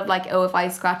 there's a lot of like, oh, if I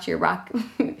scratch your back,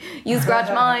 you scratch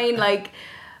mine. Like,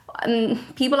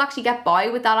 people actually get by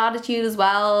with that attitude as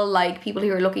well. Like, people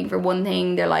who are looking for one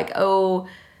thing, they're like, oh,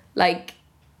 like,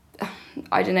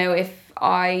 I don't know, if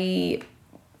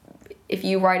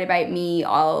you write about me,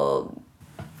 I'll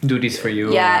do this for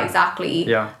you. Yeah, exactly.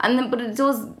 Yeah. And then, but it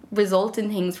does result in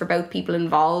things for both people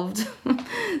involved.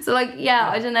 So like,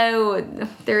 I don't know.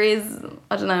 There is,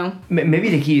 I don't know. Maybe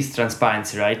the key is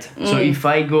transparency, right? So if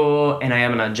I go and I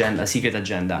have a secret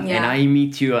agenda, and I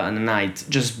meet you on a night,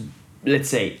 just let's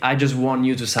say I just want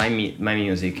you to sign me my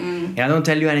music, and I don't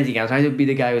tell you anything. I try to be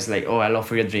the guy who's like, oh, I love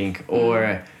for your drink,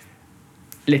 or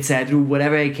let's say I do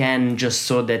whatever I can just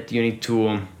so that you need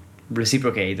to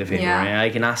reciprocate the favor. Yeah. And I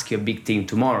can ask you a big thing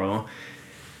tomorrow.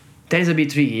 That is a bit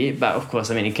tricky, but of course,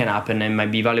 I mean, it can happen and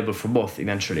might be valuable for both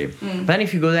eventually. But then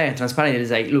if you go there and transparent,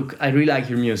 it's like, look, I really like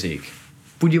your music.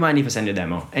 Would you mind if I send you a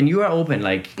demo? And you are open,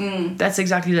 like, that's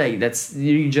exactly like, that's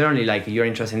you generally like, you're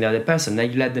interested in the other person.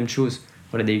 Then you let them choose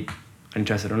whether they are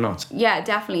interested or not. Yeah,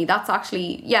 definitely. That's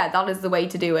actually, that is the way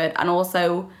to do it. And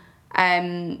also,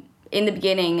 in the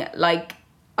beginning, like,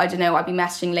 I don't know, I'd be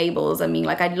messaging labels and being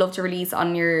like, I'd love to release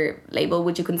on your label.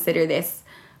 Would you consider this?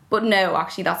 But no,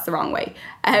 actually, that's the wrong way.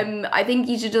 I think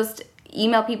you should just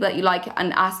email people that you like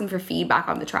and ask them for feedback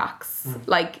on the tracks.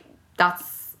 Like,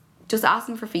 that's just ask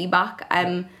them for feedback.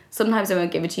 Sometimes they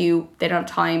won't give it to you. They don't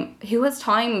have time. Who has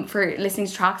time for listening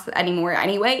to tracks anymore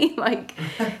anyway? Like,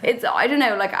 it's, I don't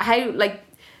know, like, how, like,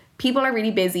 people are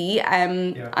really busy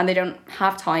and they don't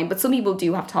have time. But some people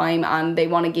do have time and they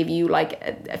want to give you, like,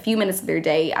 a few minutes of their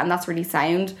day, and that's really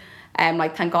sound.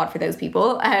 Like, thank God for those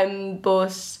people.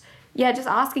 But yeah, just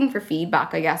asking for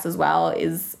feedback, I guess, as well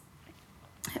is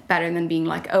better than being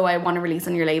like, oh, I want to release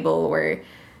on your label, or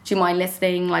do you mind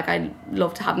listening? Like, I'd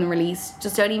love to have them released.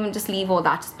 Just don't even just leave all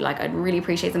that. Just be like, I'd really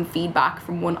appreciate some feedback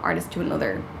from one artist to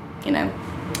another, you know?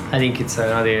 I think it's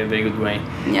another very good way.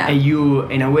 Yeah. And you,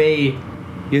 in a way,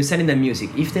 you're sending them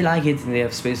music. If they like it and they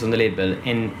have space on the label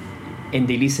and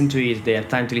they listen to it, they have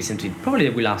time to listen to it, probably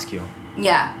they will ask you.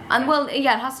 Yeah. And well, it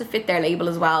has to fit their label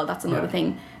as well. That's another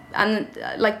thing. And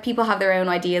like, people have their own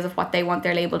ideas of what they want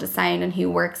their label to sound and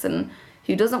who works and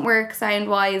who doesn't work sound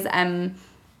wise.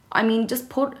 I mean, just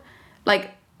put,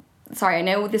 like, sorry, I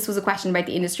know this was a question about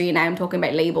the industry and now I'm talking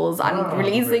about labels and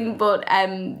releasing, but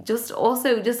just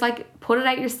also just like put it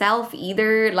out yourself.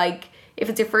 Either like, if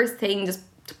it's your first thing,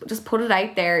 just put it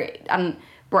out there and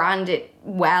brand it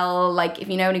well. Like, if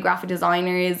you know any graphic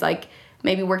designers, like,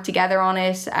 maybe work together on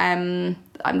it. I'm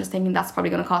just thinking that's probably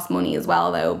going to cost money as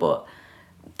well though, but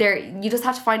you just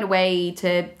have to find a way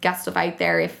to get stuff out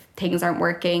there if things aren't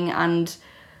working. And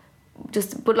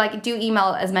but like, do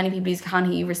email as many people as you can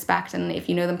who you respect, and if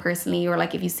you know them personally, or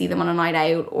like if you see them on a night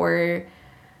out, or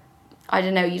I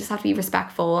don't know, you just have to be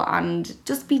respectful and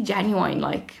just be genuine.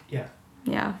 Like, yeah.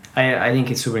 I think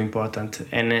it's super important,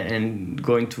 and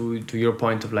going to your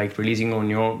point of like releasing on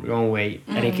your own way,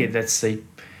 I think that's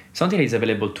something that is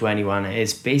available to anyone.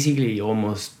 It's basically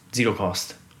almost zero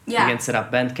cost. Yeah. You can set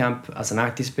up Bandcamp as an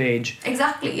artist page.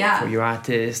 Exactly, yeah. For your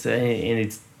artist, and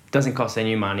it doesn't cost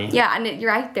any money. Yeah, and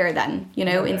you're out there then, you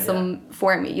know, in some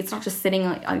form. It's not just sitting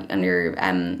on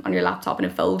your laptop in a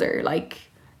folder. Like,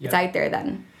 it's out there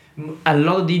then. A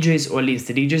lot of DJs, or at least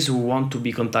the DJs who want to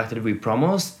be contacted with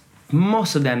promos,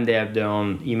 most of them, they have their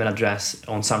own email address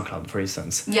on SoundCloud, for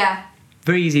instance. Yeah.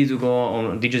 Very easy to go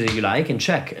on DJs that you like and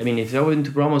check. I mean, if they're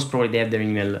into promos, probably they have their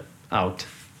email out.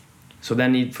 So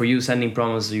then for you sending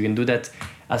promos, you can do that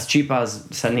as cheap as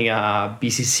sending a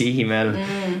BCC email.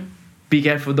 Be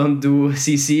careful, don't do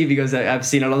CC, because I've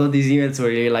seen a lot of these emails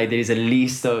where you're like, there is a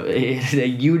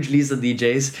huge list of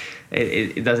DJs.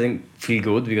 It doesn't feel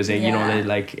good because you know that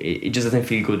like it just doesn't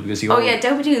feel good because you.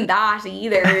 Don't be doing that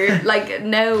either. Like,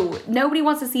 no, nobody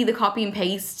wants to see the copy and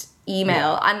paste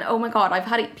email. And oh my god, I've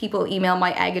had people email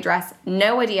my egg address,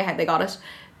 no idea how they got it,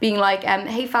 being like,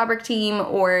 hey Fabric Team,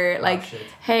 or like,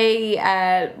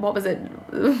 hey, what was it?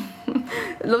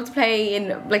 Love to play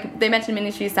in, like, they mentioned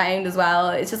Ministry Sound as well.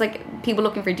 It's just like people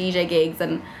looking for DJ gigs,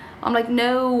 and I'm like,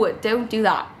 no, don't do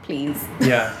that, please.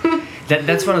 Yeah,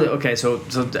 that's one of the, okay, so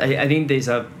I think there's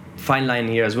a fine line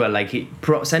here as well. Like,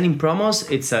 sending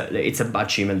promos, it's a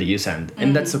batch email that you send,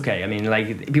 and that's okay. I mean,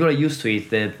 like, people are used to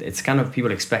it. That it's kind of,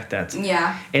 people expect that.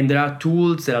 Yeah. And there are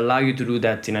tools that allow you to do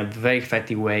that in a very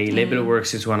effective way.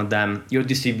 Labelworks is one of them. Your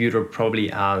distributor probably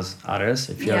has others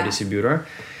if you're a distributor.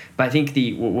 But I think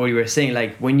what you were saying,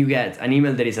 like, when you get an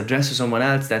email that is addressed to someone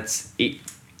else, that's it.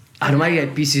 Automatically,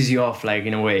 it pisses you off, like,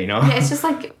 in a way, you know? Yeah, it's just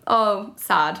like, oh,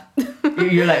 sad.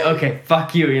 You're like, okay,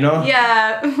 fuck you, you know?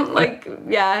 Yeah, like,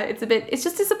 yeah, it's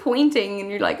just disappointing,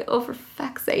 and you're like, oh, for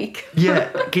fuck's sake.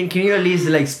 Yeah, can you at least,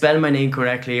 like, spell my name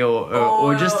correctly,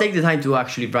 or just take the time to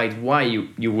actually write why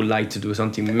you would like to do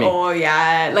something with me? Oh,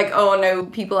 yeah, like, oh, no,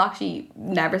 people actually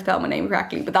never spell my name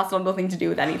correctly, but that's not nothing to do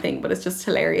with anything, but it's just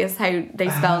hilarious how they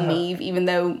spell Neve, even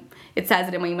though it says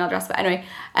it in my email address. But anyway,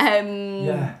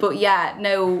 Yeah. but yeah,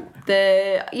 no,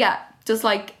 just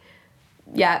like,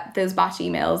 yeah, those batch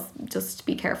emails, just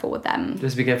be careful with them.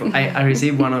 Just be careful. I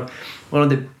received one of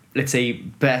the, let's say,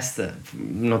 best,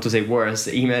 not to say worst,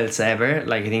 emails ever,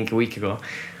 like I think a week ago.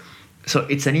 So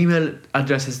it's an email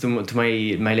addressed to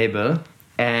my label,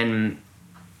 and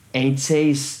it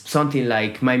says something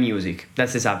like my music.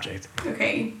 That's the subject.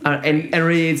 Okay. And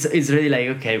really it's really like,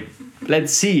 okay,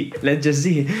 let's just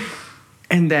see.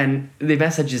 And then the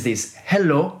message is this: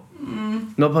 hello.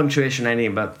 No punctuation,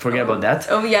 anything, but forget about that.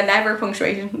 Oh yeah, never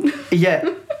punctuation. Yeah,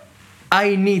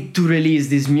 I need to release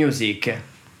this music.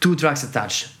 2 tracks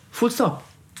attached. Full stop.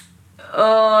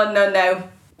 Oh no.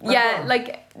 Yeah,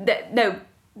 like no,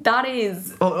 that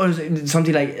is. Or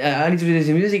something like, I need to release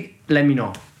the music. Let me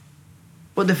know.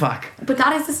 What the fuck? But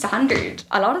that is the standard.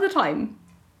 A lot of the time,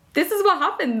 this is what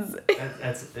happens.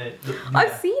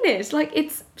 I've seen it. Like,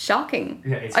 it's shocking.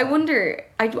 Yeah, it's I wonder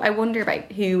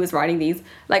about who was writing these.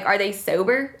 Like, are they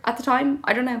sober at the time?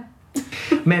 I don't know.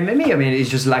 Maybe, I mean, it's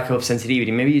just lack of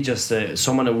sensitivity. Maybe it's just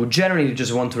someone who generally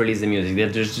just want to release the music. They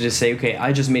just say, okay,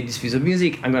 I just made this piece of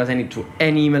music. I'm gonna send it to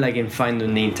any email I can find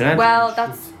on the internet. Well,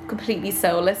 that's completely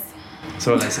soulless.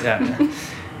 So yeah.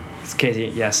 It's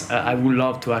crazy. Yes, I would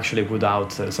love to actually put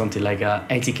out something like a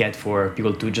etiquette for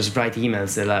people to just write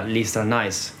emails that at least are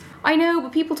nice. I know,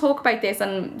 but people talk about this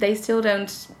and they still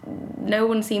don't. No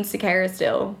one seems to care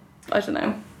still. I don't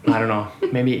know. I don't know.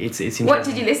 Maybe it's interesting. What,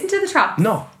 did you listen to the tracks?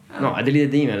 No, I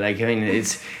deleted the email. Like, I mean,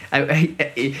 it's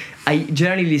I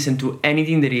generally listen to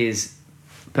anything that is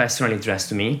personally addressed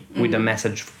to me with a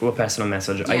message or a personal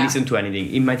message. Yeah. I listen to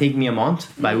anything. It might take me a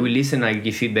month, but I will listen and I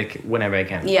give feedback whenever I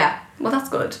can. Yeah. Well, that's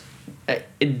good.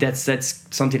 That's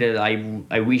something that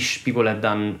I wish people had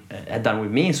done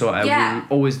with me, so I will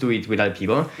always do it with other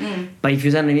people. But if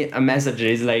you send me a message,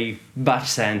 it's like batch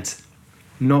sent,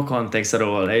 no context at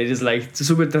all. It's just like, it's a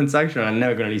super transactional. I'm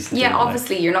never gonna listen to it. Yeah,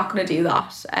 obviously you're not going to do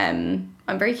that. I'm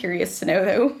very curious to know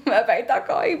though about that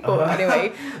guy. But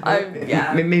anyway,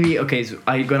 yeah. Maybe, okay, so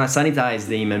I'm gonna sanitize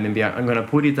the email. Maybe I'm gonna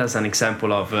put it as an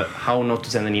example of how not to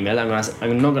send an email. I'm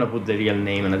not gonna put the real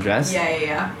name and address.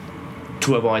 Yeah.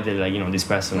 To avoid that, like, this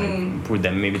person, put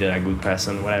them, maybe they're a good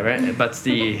person, whatever. But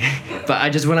but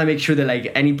I just want to make sure that,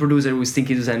 like, any producer who's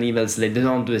thinking to send emails, like, they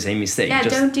don't do the same mistake. Yeah,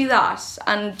 don't do that.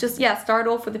 And just, start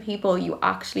off with the people you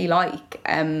actually like,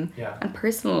 and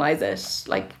personalize it.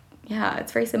 Like, yeah,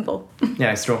 it's very simple.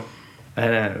 Yeah, it's true.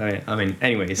 I mean,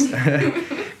 anyways,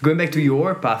 going back to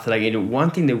your path, like, one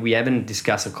thing that we haven't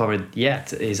discussed or covered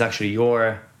yet is actually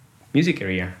your music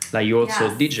career. Like, you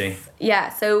also DJ. Yeah,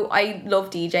 so I love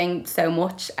DJing so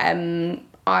much.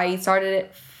 I started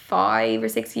it 5 or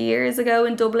 6 years ago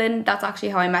in Dublin. That's actually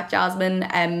how I met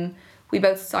Jasmine. We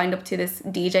both signed up to this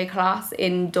DJ class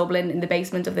in Dublin in the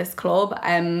basement of this club.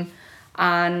 And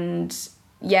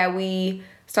yeah, we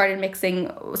started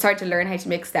to learn how to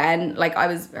mix then. Like, I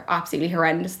was absolutely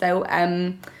horrendous though.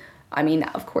 I mean,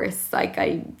 of course, like,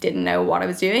 I didn't know what I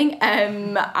was doing.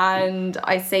 And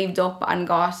I saved up and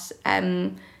got,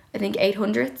 I think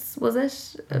 800s, was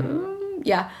it?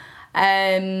 Yeah.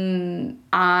 And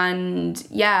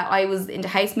yeah, I was into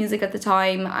house music at the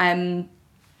time.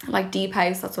 Like deep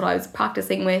house, that's what I was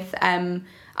practicing with. And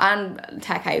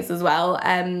tech house as well.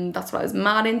 That's what I was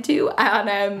mad into.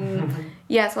 And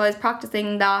yeah, so I was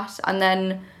practicing that. And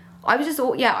then I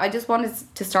just wanted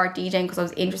to start DJing because I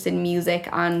was interested in music,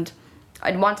 and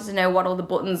I wanted to know what all the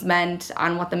buttons meant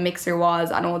and what the mixer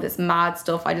was and all this mad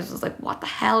stuff. I just was like, what the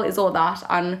hell is all that?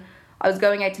 And I was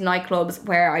going out to nightclubs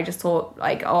where I just thought,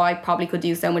 like, oh, I probably could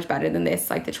do so much better than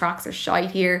this. Like, the tracks are shite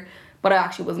here. But I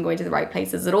actually wasn't going to the right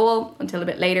places at all until a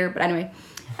bit later. But anyway,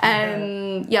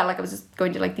 like, I was just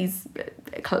going to, like, these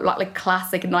like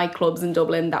classic nightclubs in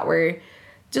Dublin that were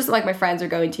just like my friends were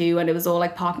going to, and it was all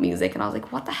like pop music, and I was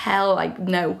like, what the hell? Like,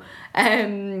 no.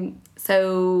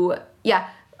 So yeah,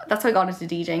 that's how I got into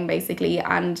DJing basically.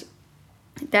 And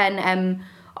then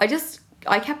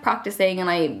I kept practicing, and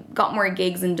I got more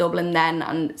gigs in Dublin then,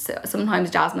 and so sometimes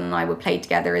Jasmine and I would play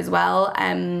together as well,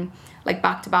 like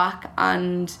back to back.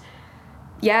 And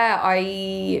yeah,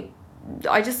 I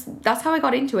just, that's how I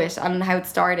got into it and how it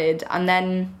started. And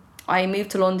then I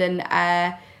moved to London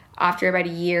after about a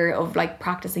year of like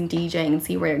practicing DJing and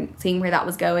seeing where that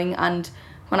was going. And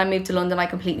when I moved to London, I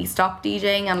completely stopped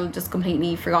DJing and just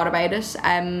completely forgot about it.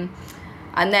 And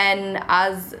then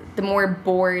as the more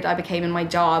bored I became in my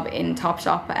job in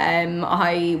Topshop,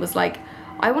 I was like,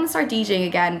 I want to start DJing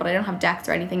again, but I don't have decks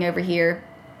or anything over here.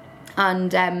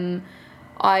 And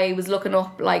I was looking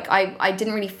up, like, I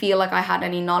didn't really feel like I had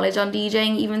any knowledge on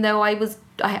DJing, even though I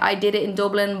did it in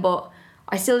Dublin, but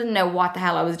I still didn't know what the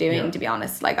hell I was doing, to be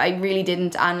honest. Like, I really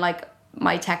didn't. And, like,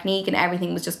 my technique and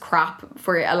everything was just crap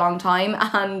for a long time.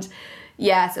 And,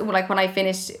 yeah, so, like, when I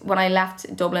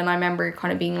left Dublin, I remember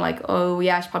kind of being like, oh,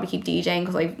 yeah, I should probably keep DJing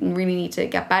because I really need to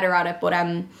get better at it. But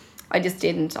I just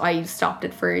didn't. I stopped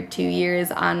it for 2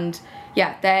 years. And,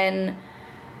 yeah, then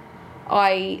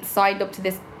I signed up to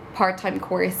this part-time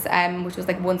course, which was,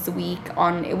 like, once a week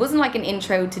on... It wasn't, like, an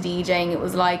intro to DJing. It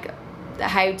was, like,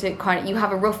 how to kind of... You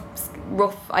have a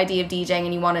rough idea of DJing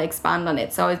and you want to expand on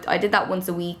it. So I did that once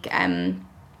a week when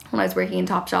I was working in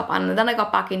Topshop, and then I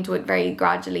got back into it very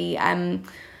gradually and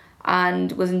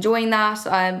was enjoying that.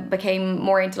 I became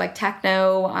more into like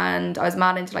techno, and I was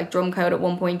mad into like drum code at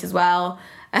one point as well,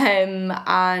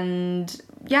 and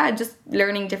yeah, just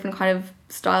learning different kind of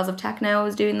styles of techno. I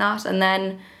was doing that, and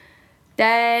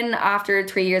then after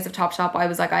 3 years of Topshop, I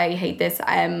was like, I hate this.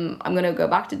 I'm gonna go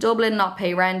back to Dublin, not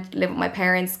pay rent, live with my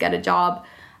parents, get a job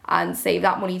and save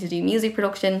that money to do music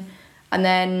production. And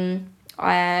then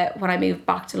when I moved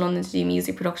back to London to do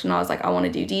music production, I was like, I want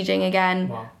to do DJing again.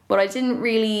 Wow. But I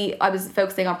was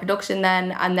focusing on production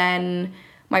then, and then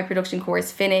my production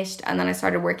course finished, and then I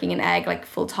started working in Egg like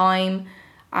full time,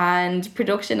 and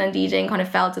production and DJing kind of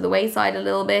fell to the wayside a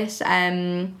little bit.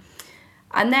 And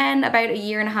then about 1.5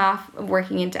 years of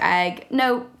working into Egg,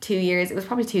 2 years, it was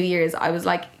probably 2 years, I was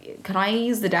like, can I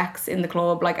use the decks in the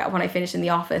club, like when I finished in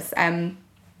the office?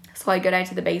 So I'd go down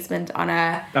to the basement on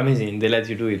a... Amazing, they let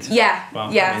you do it. Yeah,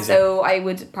 wow, yeah, amazing. So I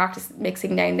would practice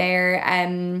mixing down there.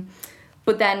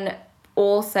 But then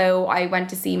also I went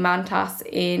to see Mantas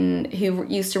who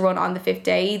used to run On the Fifth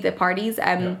Day, the parties.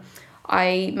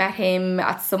 I met him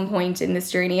at some point in this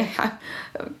journey.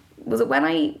 Was it when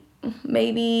I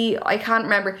can't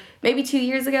remember, maybe 2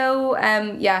 years ago.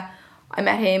 I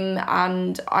met him,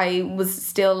 and I was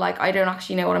still like, I don't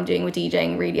actually know what I'm doing with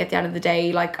DJing really at the end of the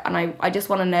day. Like, and I just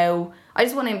want to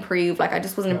improve. Like, I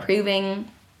just wasn't improving,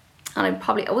 and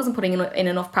I wasn't putting in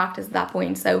enough practice at that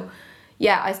point. So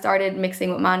yeah, I started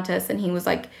mixing with Mantas, and he was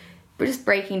like, we're just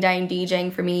breaking down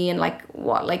DJing for me, and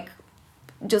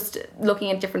just looking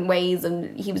at different ways.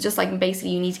 And he was just like,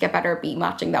 basically, you need to get better at beat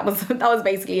matching. That was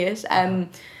basically it.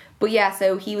 But yeah,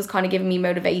 so he was kind of giving me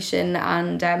motivation,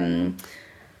 and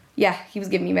he was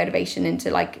giving me motivation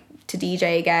into like to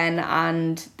DJ again.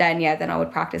 And then I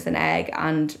would practice an Egg,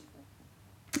 and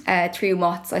through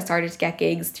Mott's I started to get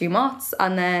gigs through Mott's,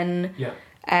 and then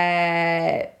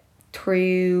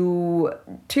through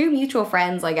mutual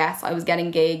friends, I guess, I was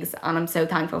getting gigs, and I'm so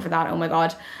thankful for that. Oh my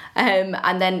god.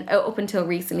 And then up until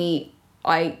recently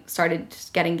I started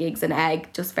getting gigs in Egg,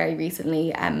 just very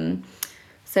recently.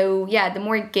 So yeah, the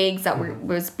more gigs that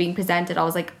was being presented, I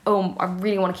was like, oh, I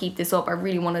really want to keep this up. I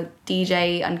really want to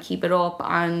DJ and keep it up,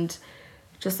 and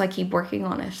just like keep working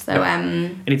on it. So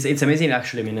and it's amazing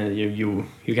actually. I mean, you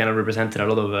kind of represented a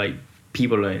lot of like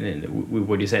people with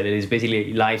what you said. It is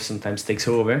basically life sometimes takes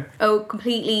over. Oh,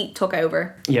 completely took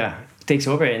over. Yeah, takes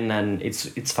over, and then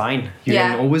it's fine. You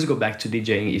can always go back to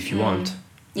DJing if you want.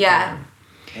 Yeah.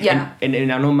 Yeah. And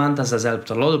I know Mantas has helped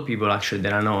a lot of people actually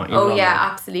that I know in London. Yeah,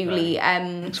 absolutely.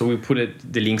 So we put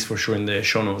the links for sure in the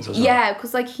show notes as well. Yeah,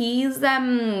 because like he's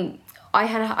I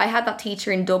had that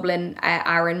teacher in Dublin,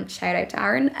 Aaron, shout out to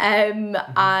Aaron.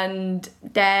 And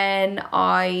then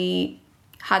I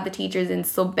had the teachers in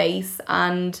Sub Bass,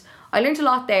 and I learned a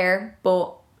lot there,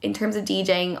 but in terms of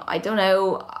DJing, I don't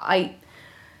know,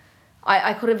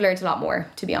 I could have learned a lot more,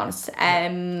 to be honest.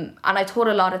 And I taught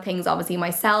a lot of things, obviously,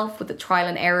 myself with the trial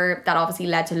and error that obviously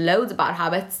led to loads of bad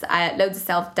habits, loads of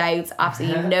self-doubts,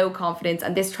 absolutely no confidence.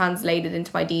 And this translated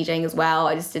into my DJing as well.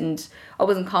 I wasn't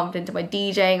confident in my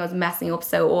DJing. I was messing up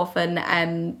so often.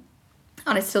 And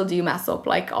I still do mess up,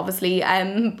 like, obviously.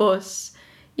 But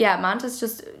yeah, Mantas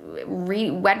just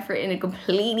really went for it in a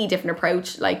completely different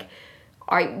approach. Like,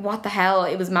 what the hell,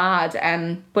 it was mad,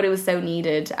 but it was so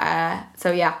needed.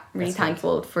 So yeah, really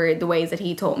thankful for the ways that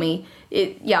he taught me.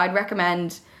 I'd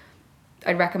recommend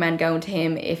going to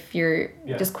him if you're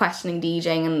just questioning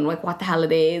DJing and like what the hell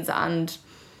it is, and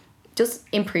just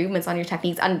improvements on your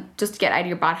techniques, and just to get out of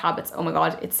your bad habits. Oh my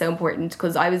god, it's so important,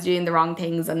 because I was doing the wrong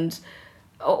things, and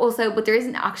also, but there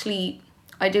isn't actually,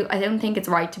 I don't think it's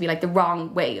right to be like the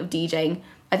wrong way of DJing.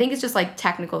 I think it's just like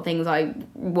technical things I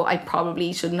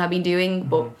probably shouldn't have been doing,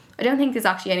 but I don't think there's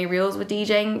actually any rules with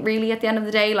DJing really at the end of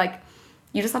the day. Like,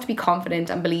 you just have to be confident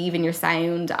and believe in your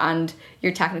sound and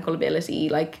your technical ability.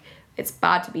 Like, it's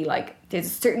bad to be like, there's a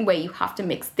certain way you have to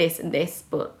mix this and this,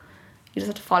 but you just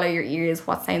have to follow your ears,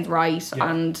 what sounds right,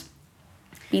 and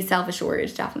be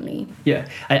self-assured, definitely. Yeah,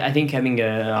 I think having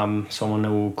someone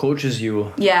who coaches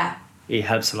you it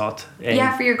helps a lot. And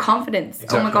yeah, for your confidence.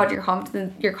 Exactly. Oh my God, your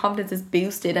confidence is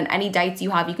boosted, and any doubts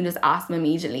you have, you can just ask them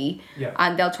immediately. Yeah.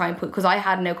 And they'll try and because I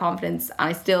had no confidence,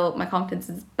 and my confidence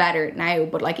is better now,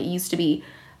 but like it used to be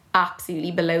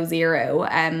absolutely below zero.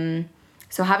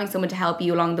 So having someone to help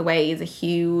you along the way is a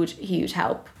huge, huge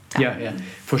help. Yeah,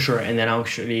 for sure. And then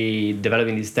actually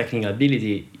developing this technical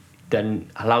ability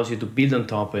then allows you to build on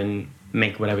top and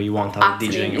make whatever you want out of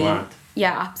DJing you want.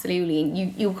 Yeah, absolutely.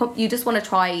 You just want to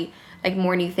try like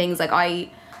more new things. Like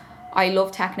I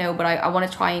love techno, but I want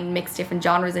to try and mix different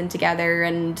genres in together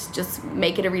and just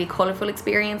make it a really colourful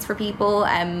experience for people.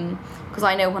 Because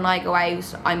I know when I go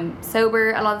out, I'm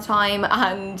sober a lot of the time,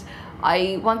 and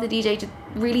I want the DJ to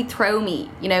really throw me,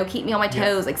 you know, keep me on my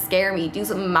toes, like scare me, do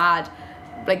something mad,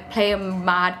 like play a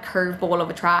mad curveball of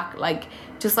a track, like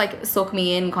just like suck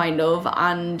me in kind of.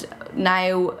 And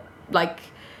now like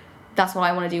that's what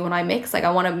I want to do when I mix. Like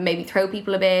I want to maybe throw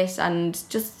people a bit and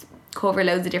just cover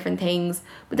loads of different things.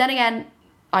 But then again,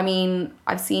 I mean,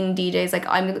 I've seen DJs, like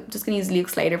I'm just gonna use Luke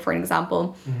Slater for an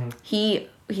example.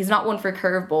 He's not one for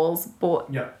curveballs, but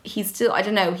he's still, I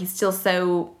don't know, he still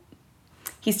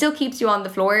keeps you on the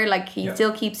floor, like he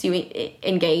still keeps you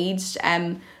engaged,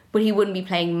 but he wouldn't be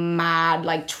playing mad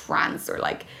like trance or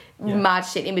like mad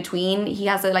shit in between. He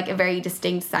has a very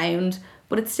distinct sound,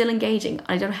 but it's still engaging.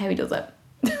 I don't know how he does it.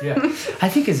 I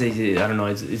think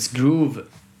it's groove.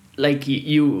 Like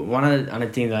one of the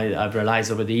things I've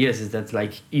realized over the years is that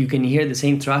like you can hear the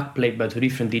same track played by two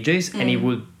different DJs and it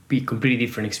would be completely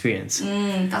different experience.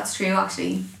 That's true,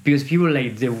 actually. Because people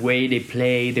like the way they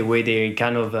play, the way they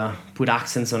kind of put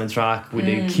accents on a track with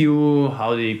the cue,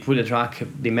 how they put a track,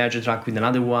 they merge a track with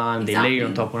another one, they layer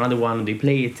on top of another one, they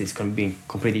play it, it's going to be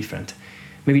completely different.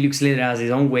 Maybe Luke Slater has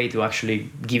his own way to actually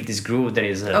give this groove that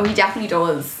is... he definitely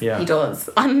does. Yeah. He does.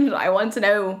 And I want to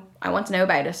know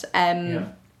about it.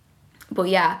 But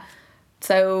yeah,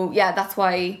 so yeah, that's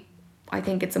why I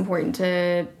think it's important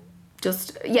to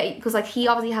just, because like he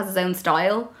obviously has his own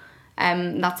style,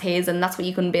 that's his, and that's what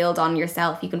you can build on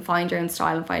yourself. You can find your own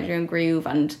style and find your own groove,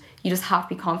 and you just have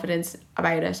to be confident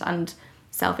about it and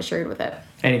self-assured with it.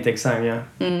 And it takes time, yeah.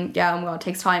 Yeah, oh my God, it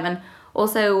takes time. And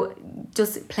also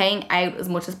just playing out as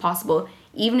much as possible,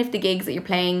 even if the gigs that you're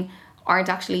playing aren't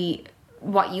actually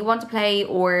what you want to play,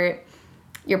 or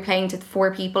you're playing to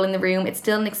 4 people in the room, it's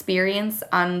still an experience.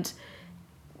 And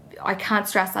I can't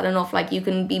stress that enough. Like you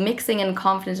can be mixing and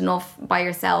confident enough by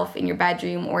yourself in your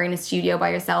bedroom or in a studio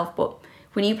by yourself, but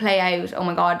when you play out, oh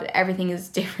my God, everything is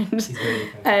different.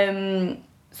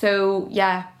 So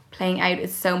yeah, playing out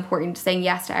is so important, saying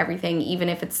yes to everything, even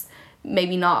if it's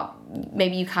maybe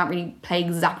you can't really play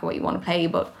exactly what you want to play,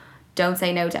 but don't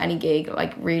say no to any gig,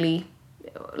 like really,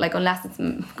 like unless it's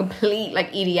complete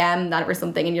like EDM that or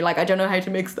something and you're like, I don't know how to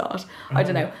mix that, I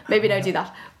don't know, maybe don't do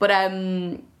that. But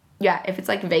if it's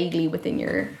like vaguely within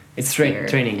your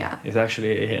training. It's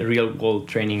actually a real world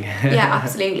training. Yeah,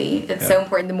 absolutely. It's so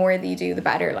important. The more that you do, the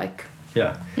better. Like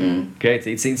great.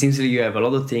 It seems like you have a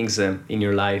lot of things in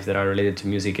your life that are related to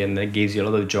music, and that gives you a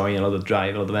lot of joy, a lot of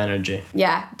drive, a lot of energy.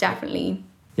 Yeah, definitely.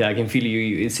 Yeah, I can feel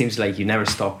you. It seems like you never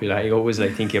stop. You're like always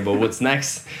like thinking about what's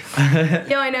next.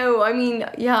 Yeah, I know. I mean,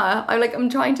 yeah, I'm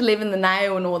trying to live in the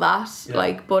now and all that.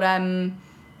 But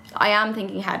I am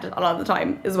thinking ahead a lot of the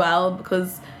time as well,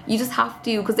 because you just have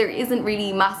to, because there isn't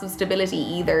really massive stability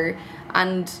either,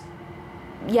 and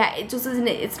it just isn't.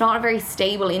 It's not a very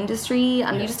stable industry,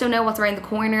 and you just don't know what's around the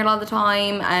corner a lot of the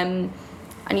time, and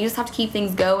you just have to keep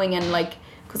things going, and like,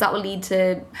 because that will lead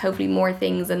to hopefully more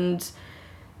things. And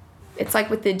it's like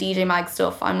with the DJ Mag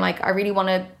stuff, I'm like, I really want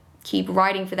to keep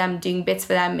writing for them, doing bits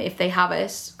for them if they have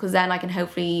it, because then I can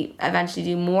hopefully eventually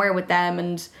do more with them.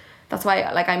 And that's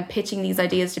why like I'm pitching these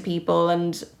ideas to people.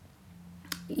 And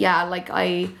yeah, like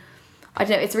I don't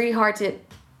know, it's really hard to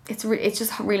it's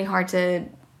just really hard to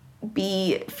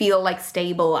feel like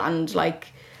stable and like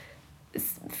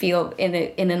feel in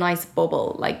a nice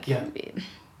bubble, like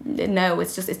no,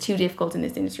 it's too difficult in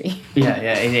this industry.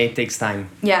 It takes time.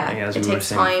 It takes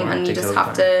time, and you just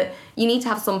have to, you need to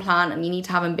have some plan, and you need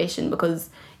to have ambition, because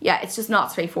it's just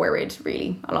not straightforward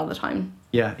really a lot of the time.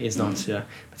 It's not. But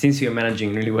since you're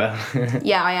managing really well.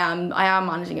 I am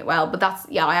managing it well, but that's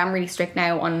I am really strict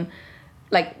now on,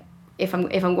 like, if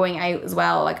I'm going out as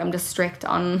well, like I'm just strict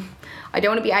on, I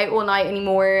don't want to be out all night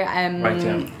anymore. And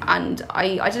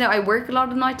I don't know, I work a lot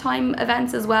of nighttime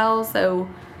events as well, so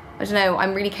I don't know,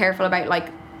 I'm really careful about like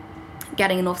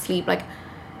getting enough sleep. Like,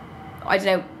 I don't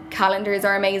know, calendars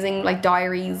are amazing, like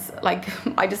diaries, like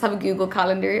I just have a Google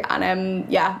calendar, and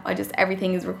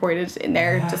everything is recorded in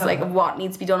there, just like what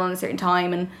needs to be done on a certain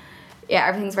time. And yeah,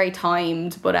 everything's very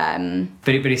timed, but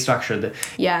Very, very structured.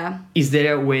 yeah. Is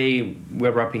there a way,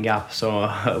 we're wrapping up, so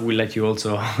we'll let you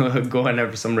also go and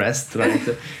have some rest, right?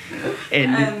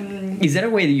 And is there a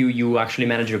way that you actually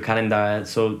manage your calendar?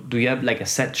 So do you have like a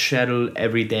set schedule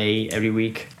every day, every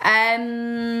week?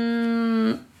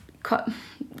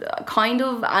 Kind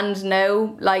of, and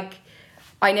no. Like,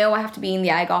 I know I have to be in the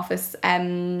egg office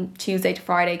Tuesday to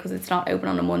Friday because it's not open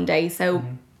on a Monday. So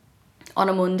on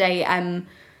a Monday,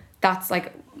 that's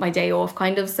like my day off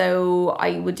kind of. So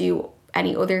I would do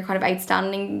any other kind of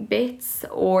outstanding bits,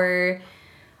 or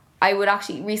I would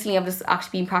recently I've just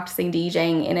actually been practicing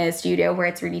DJing in a studio where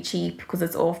it's really cheap because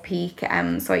it's off peak.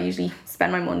 So I usually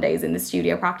spend my Mondays in the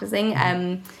studio practicing.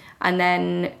 And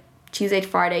then Tuesday to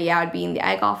Friday, yeah, I'd be in the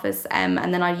egg office. And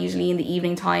then I'd usually in the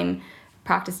evening time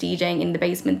practice DJing in the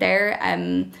basement there.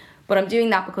 But I'm doing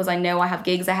that because I know I have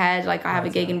gigs ahead. Like, I have a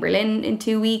gig in Berlin in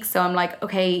 2 weeks. So I'm like,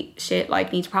 okay, shit,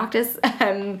 like, need to practice.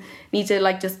 Need to,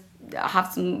 like, just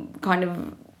have some kind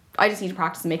of... I just need to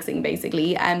practice mixing,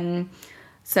 basically.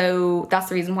 So that's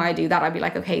the reason why I do that. I'd be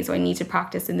like, okay, so I need to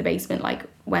practice in the basement, like,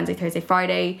 Wednesday, Thursday,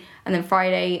 Friday. And then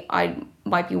Friday, I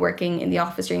might be working in the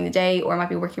office during the day, or I might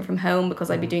be working from home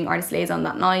because I'd be doing artist liaison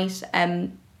that night.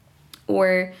 And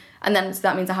then, so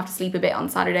that means I have to sleep a bit on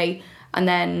Saturday. And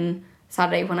then...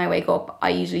 Saturday when I wake up, I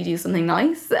usually do something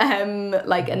nice,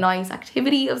 like a nice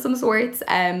activity of some sorts,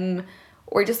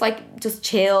 or just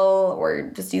chill, or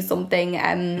just do something.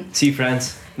 See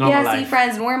friends, normal life. See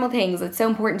friends, normal things. It's so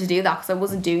important to do that because I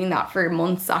wasn't doing that for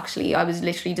months. Actually, I was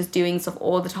literally just doing stuff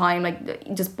all the time,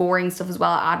 like just boring stuff as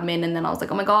well, admin. And then I was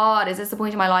like, oh my god, is this the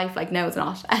point of my life? Like, no, it's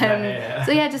not.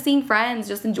 So yeah, just seeing friends,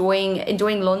 just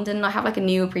enjoying London. I have like a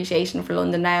new appreciation for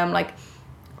London now. I'm like,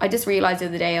 I just realised the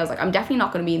other day, I was like, I'm definitely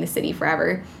not going to be in the city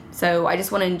forever. So I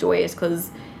just want to enjoy it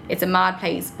because it's a mad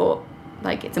place, but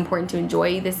like, it's important to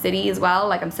enjoy this city as well.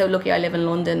 Like, I'm so lucky I live in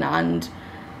London, and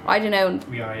I don't know,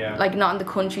 we are, yeah, like not in the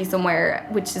country somewhere,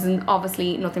 which isn't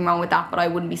obviously nothing wrong with that, but I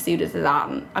wouldn't be suited to that.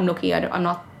 And I'm lucky I'm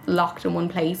not locked in one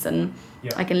place, and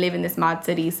I can live in this mad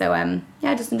city. So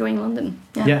yeah, just enjoying London.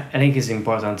 Yeah, I think it's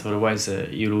important, otherwise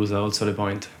you lose also the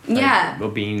point, like,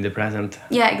 of being in the present.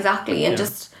 Yeah, exactly. And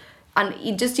and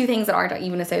you just do things that aren't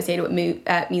even associated with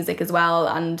music as well.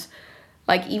 And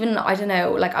like, even, I don't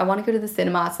know, like, I want to go to the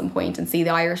cinema at some point and see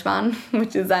The Irishman,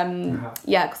 which is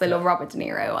because I love Robert De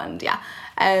Niro.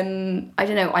 And I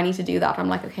don't know, I need to do that. I'm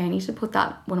like, okay, I need to put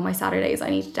that one of my Saturdays. I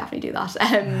need to definitely do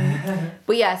that.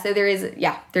 But yeah, so there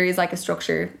is like a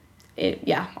structure.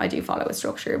 I do follow a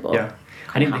structure, but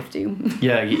I have to.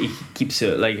 Yeah, it keeps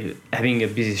like having a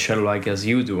busy schedule like as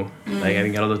you do, like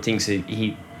having a lot of things.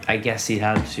 I guess it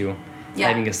helps you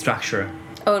having a structure.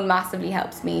 Oh, it massively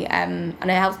helps me, and it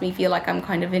helps me feel like I'm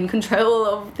kind of in control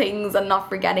of things and not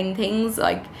forgetting things.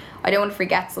 Like, I don't want to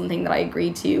forget something that I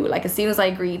agreed to. Like, as soon as I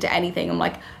agree to anything, I'm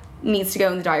like, needs to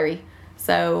go in the diary.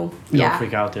 So don't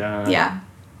freak out. That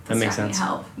makes sense.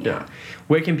 Help. Yeah.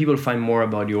 Where can people find more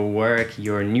about your work,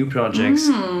 your new projects,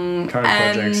 current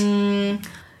projects?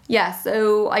 Yeah,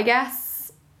 so I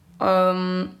guess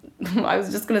I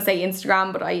was just gonna say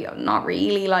Instagram, but not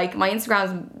really. Like, my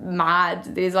Instagram's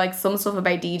mad. There's like some stuff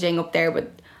about DJing up there, but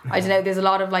I don't know, there's a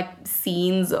lot of like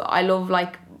scenes. I love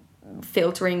like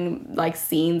filtering like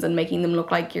scenes and making them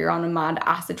look like you're on a mad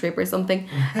acid trip or something.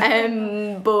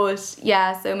 But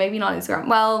yeah, so maybe not Instagram.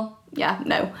 Well, yeah,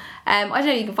 no. I don't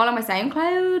know, you can follow my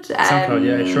SoundCloud. SoundCloud,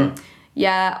 yeah, sure.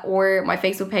 Yeah, or my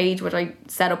Facebook page, which I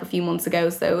set up a few months ago,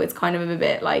 so it's kind of a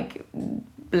bit like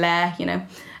bleh, you know.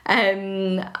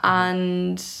 And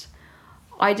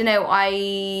I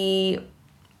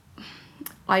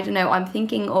don't know, I'm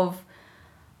thinking of,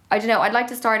 I'd like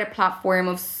to start a platform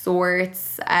of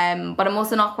sorts, but I'm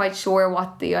also not quite sure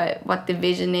what the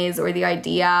vision is or the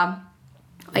idea.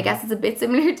 I guess it's a bit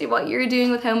similar to what you're doing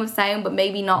with Home of Sound, but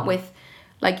maybe not with,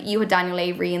 like, you had Daniel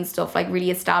Avery and stuff, like really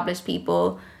established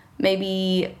people.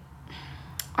 Maybe,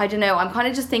 I don't know, I'm kind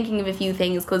of just thinking of a few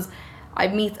things because I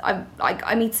meet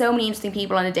so many interesting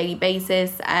people on a daily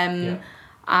basis, and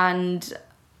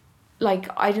like,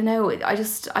 I don't know,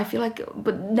 I feel like,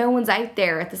 but no one's out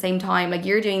there at the same time. Like,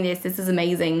 you're doing this is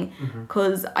amazing,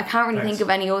 because I can't really think of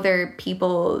any other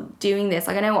people doing this.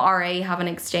 Like, I know RA have an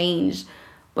exchange,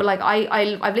 but like,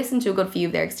 I've listened to a good few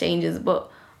of their exchanges, but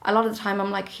a lot of the time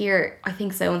I'm like, here, I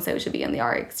think so and so should be on the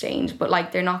RA exchange, but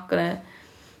like, they're not gonna.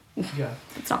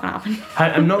 It's not gonna happen.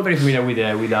 I'm not very familiar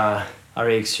with RA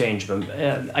exchange, but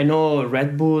I know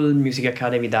Red Bull Music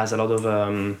Academy does a lot of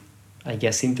I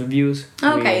guess interviews.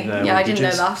 Okay, with, I didn't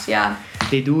know that. Yeah,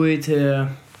 they do it.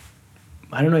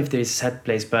 I don't know if there is a set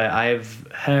place, but I've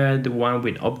heard one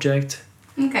with Object.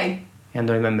 Okay. And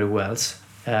I don't remember who else.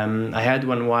 I had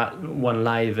one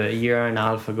live a year and a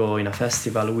half ago in a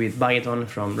festival with Bariton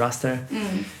from Raster.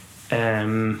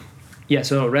 Yeah,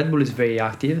 so Red Bull is very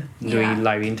active doing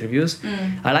live interviews.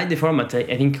 I like the format. I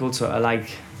think also I like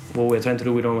what we're trying to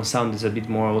do with Almost Sound is a bit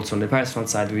more also on the personal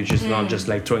side, which is not just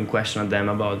like throwing questions at them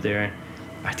about their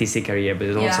artistic career, but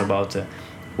it's also about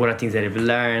what are things that they've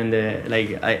learned.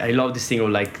 Like I love this thing of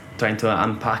like trying to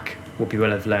unpack what people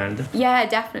have learned. Yeah,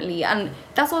 definitely. And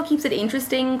that's what keeps it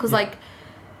interesting, because like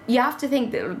you have to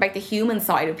think that, like, the human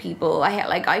side of people.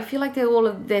 I feel like all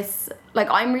of this, like,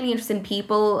 I'm really interested in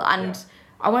people, and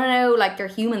I want to know like their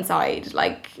human side,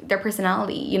 like their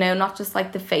personality, you know, not just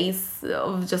like the face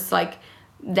of just like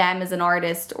them as an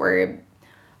artist, or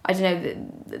I don't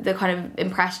know, the kind of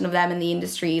impression of them in the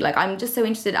industry. Like, I'm just so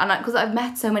interested, and because I've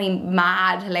met so many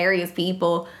mad, hilarious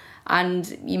people,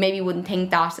 and you maybe wouldn't think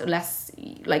that unless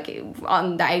like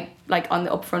on the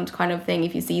upfront kind of thing,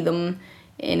 if you see them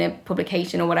in a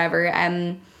publication or whatever.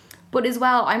 But as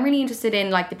well, I'm really interested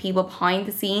in like the people behind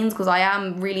the scenes, because I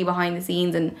am really behind the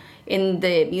scenes and in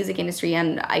the music industry,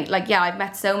 and I've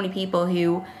met so many people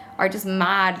who are just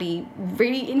madly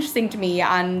really interesting to me,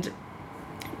 and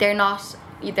they're not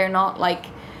like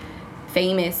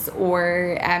famous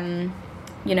or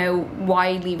you know,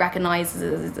 widely recognized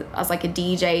as like a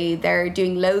DJ. They're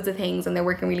doing loads of things and they're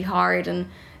working really hard, and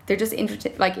they're just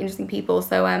interesting people.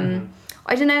 So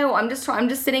I don't know, I'm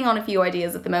just sitting on a few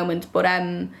ideas at the moment, but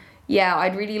yeah,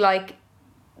 I'd really like,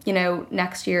 you know,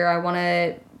 next year I want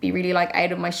to be really like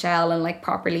out of my shell and like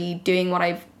properly doing what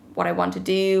I want to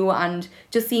do, and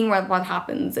just seeing what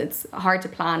happens. It's hard to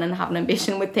plan and have an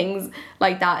ambition with things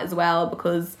like that as well,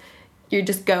 because you're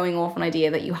just going off an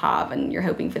idea that you have and you're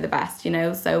hoping for the best, you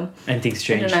know. So and things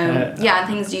change. I don't know. And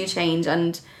things do change,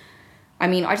 and I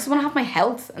mean, I just want to have my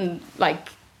health and like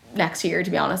next year, to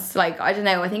be honest. Like, I don't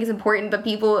know, I think it's important that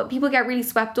people get really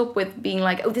swept up with being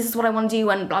like, oh, this is what I want to do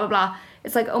and blah blah blah.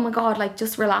 It's like, oh my god, like,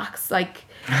 just relax, like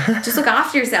just look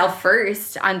after yourself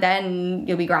first, and then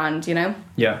you'll be grand, you know.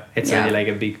 Yeah, it's really like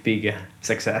a big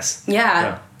success.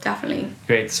 Yeah, definitely.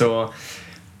 Great. So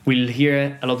we'll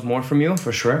hear a lot more from you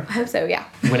for sure. I hope so. Yeah.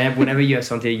 Whenever you have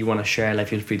something you want to share, like,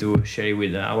 feel free to share it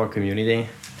with our community.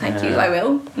 Thank you. I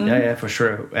will. Yeah, for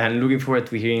sure. And looking forward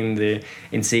to hearing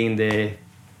seeing the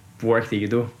work that you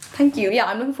do. Thank you. Yeah,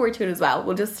 I'm looking forward to it as well.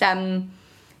 We'll just I'm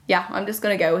just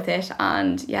gonna go with it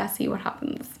and see what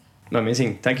happens.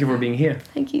 Amazing. Thank you for being here.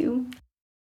 Thank you.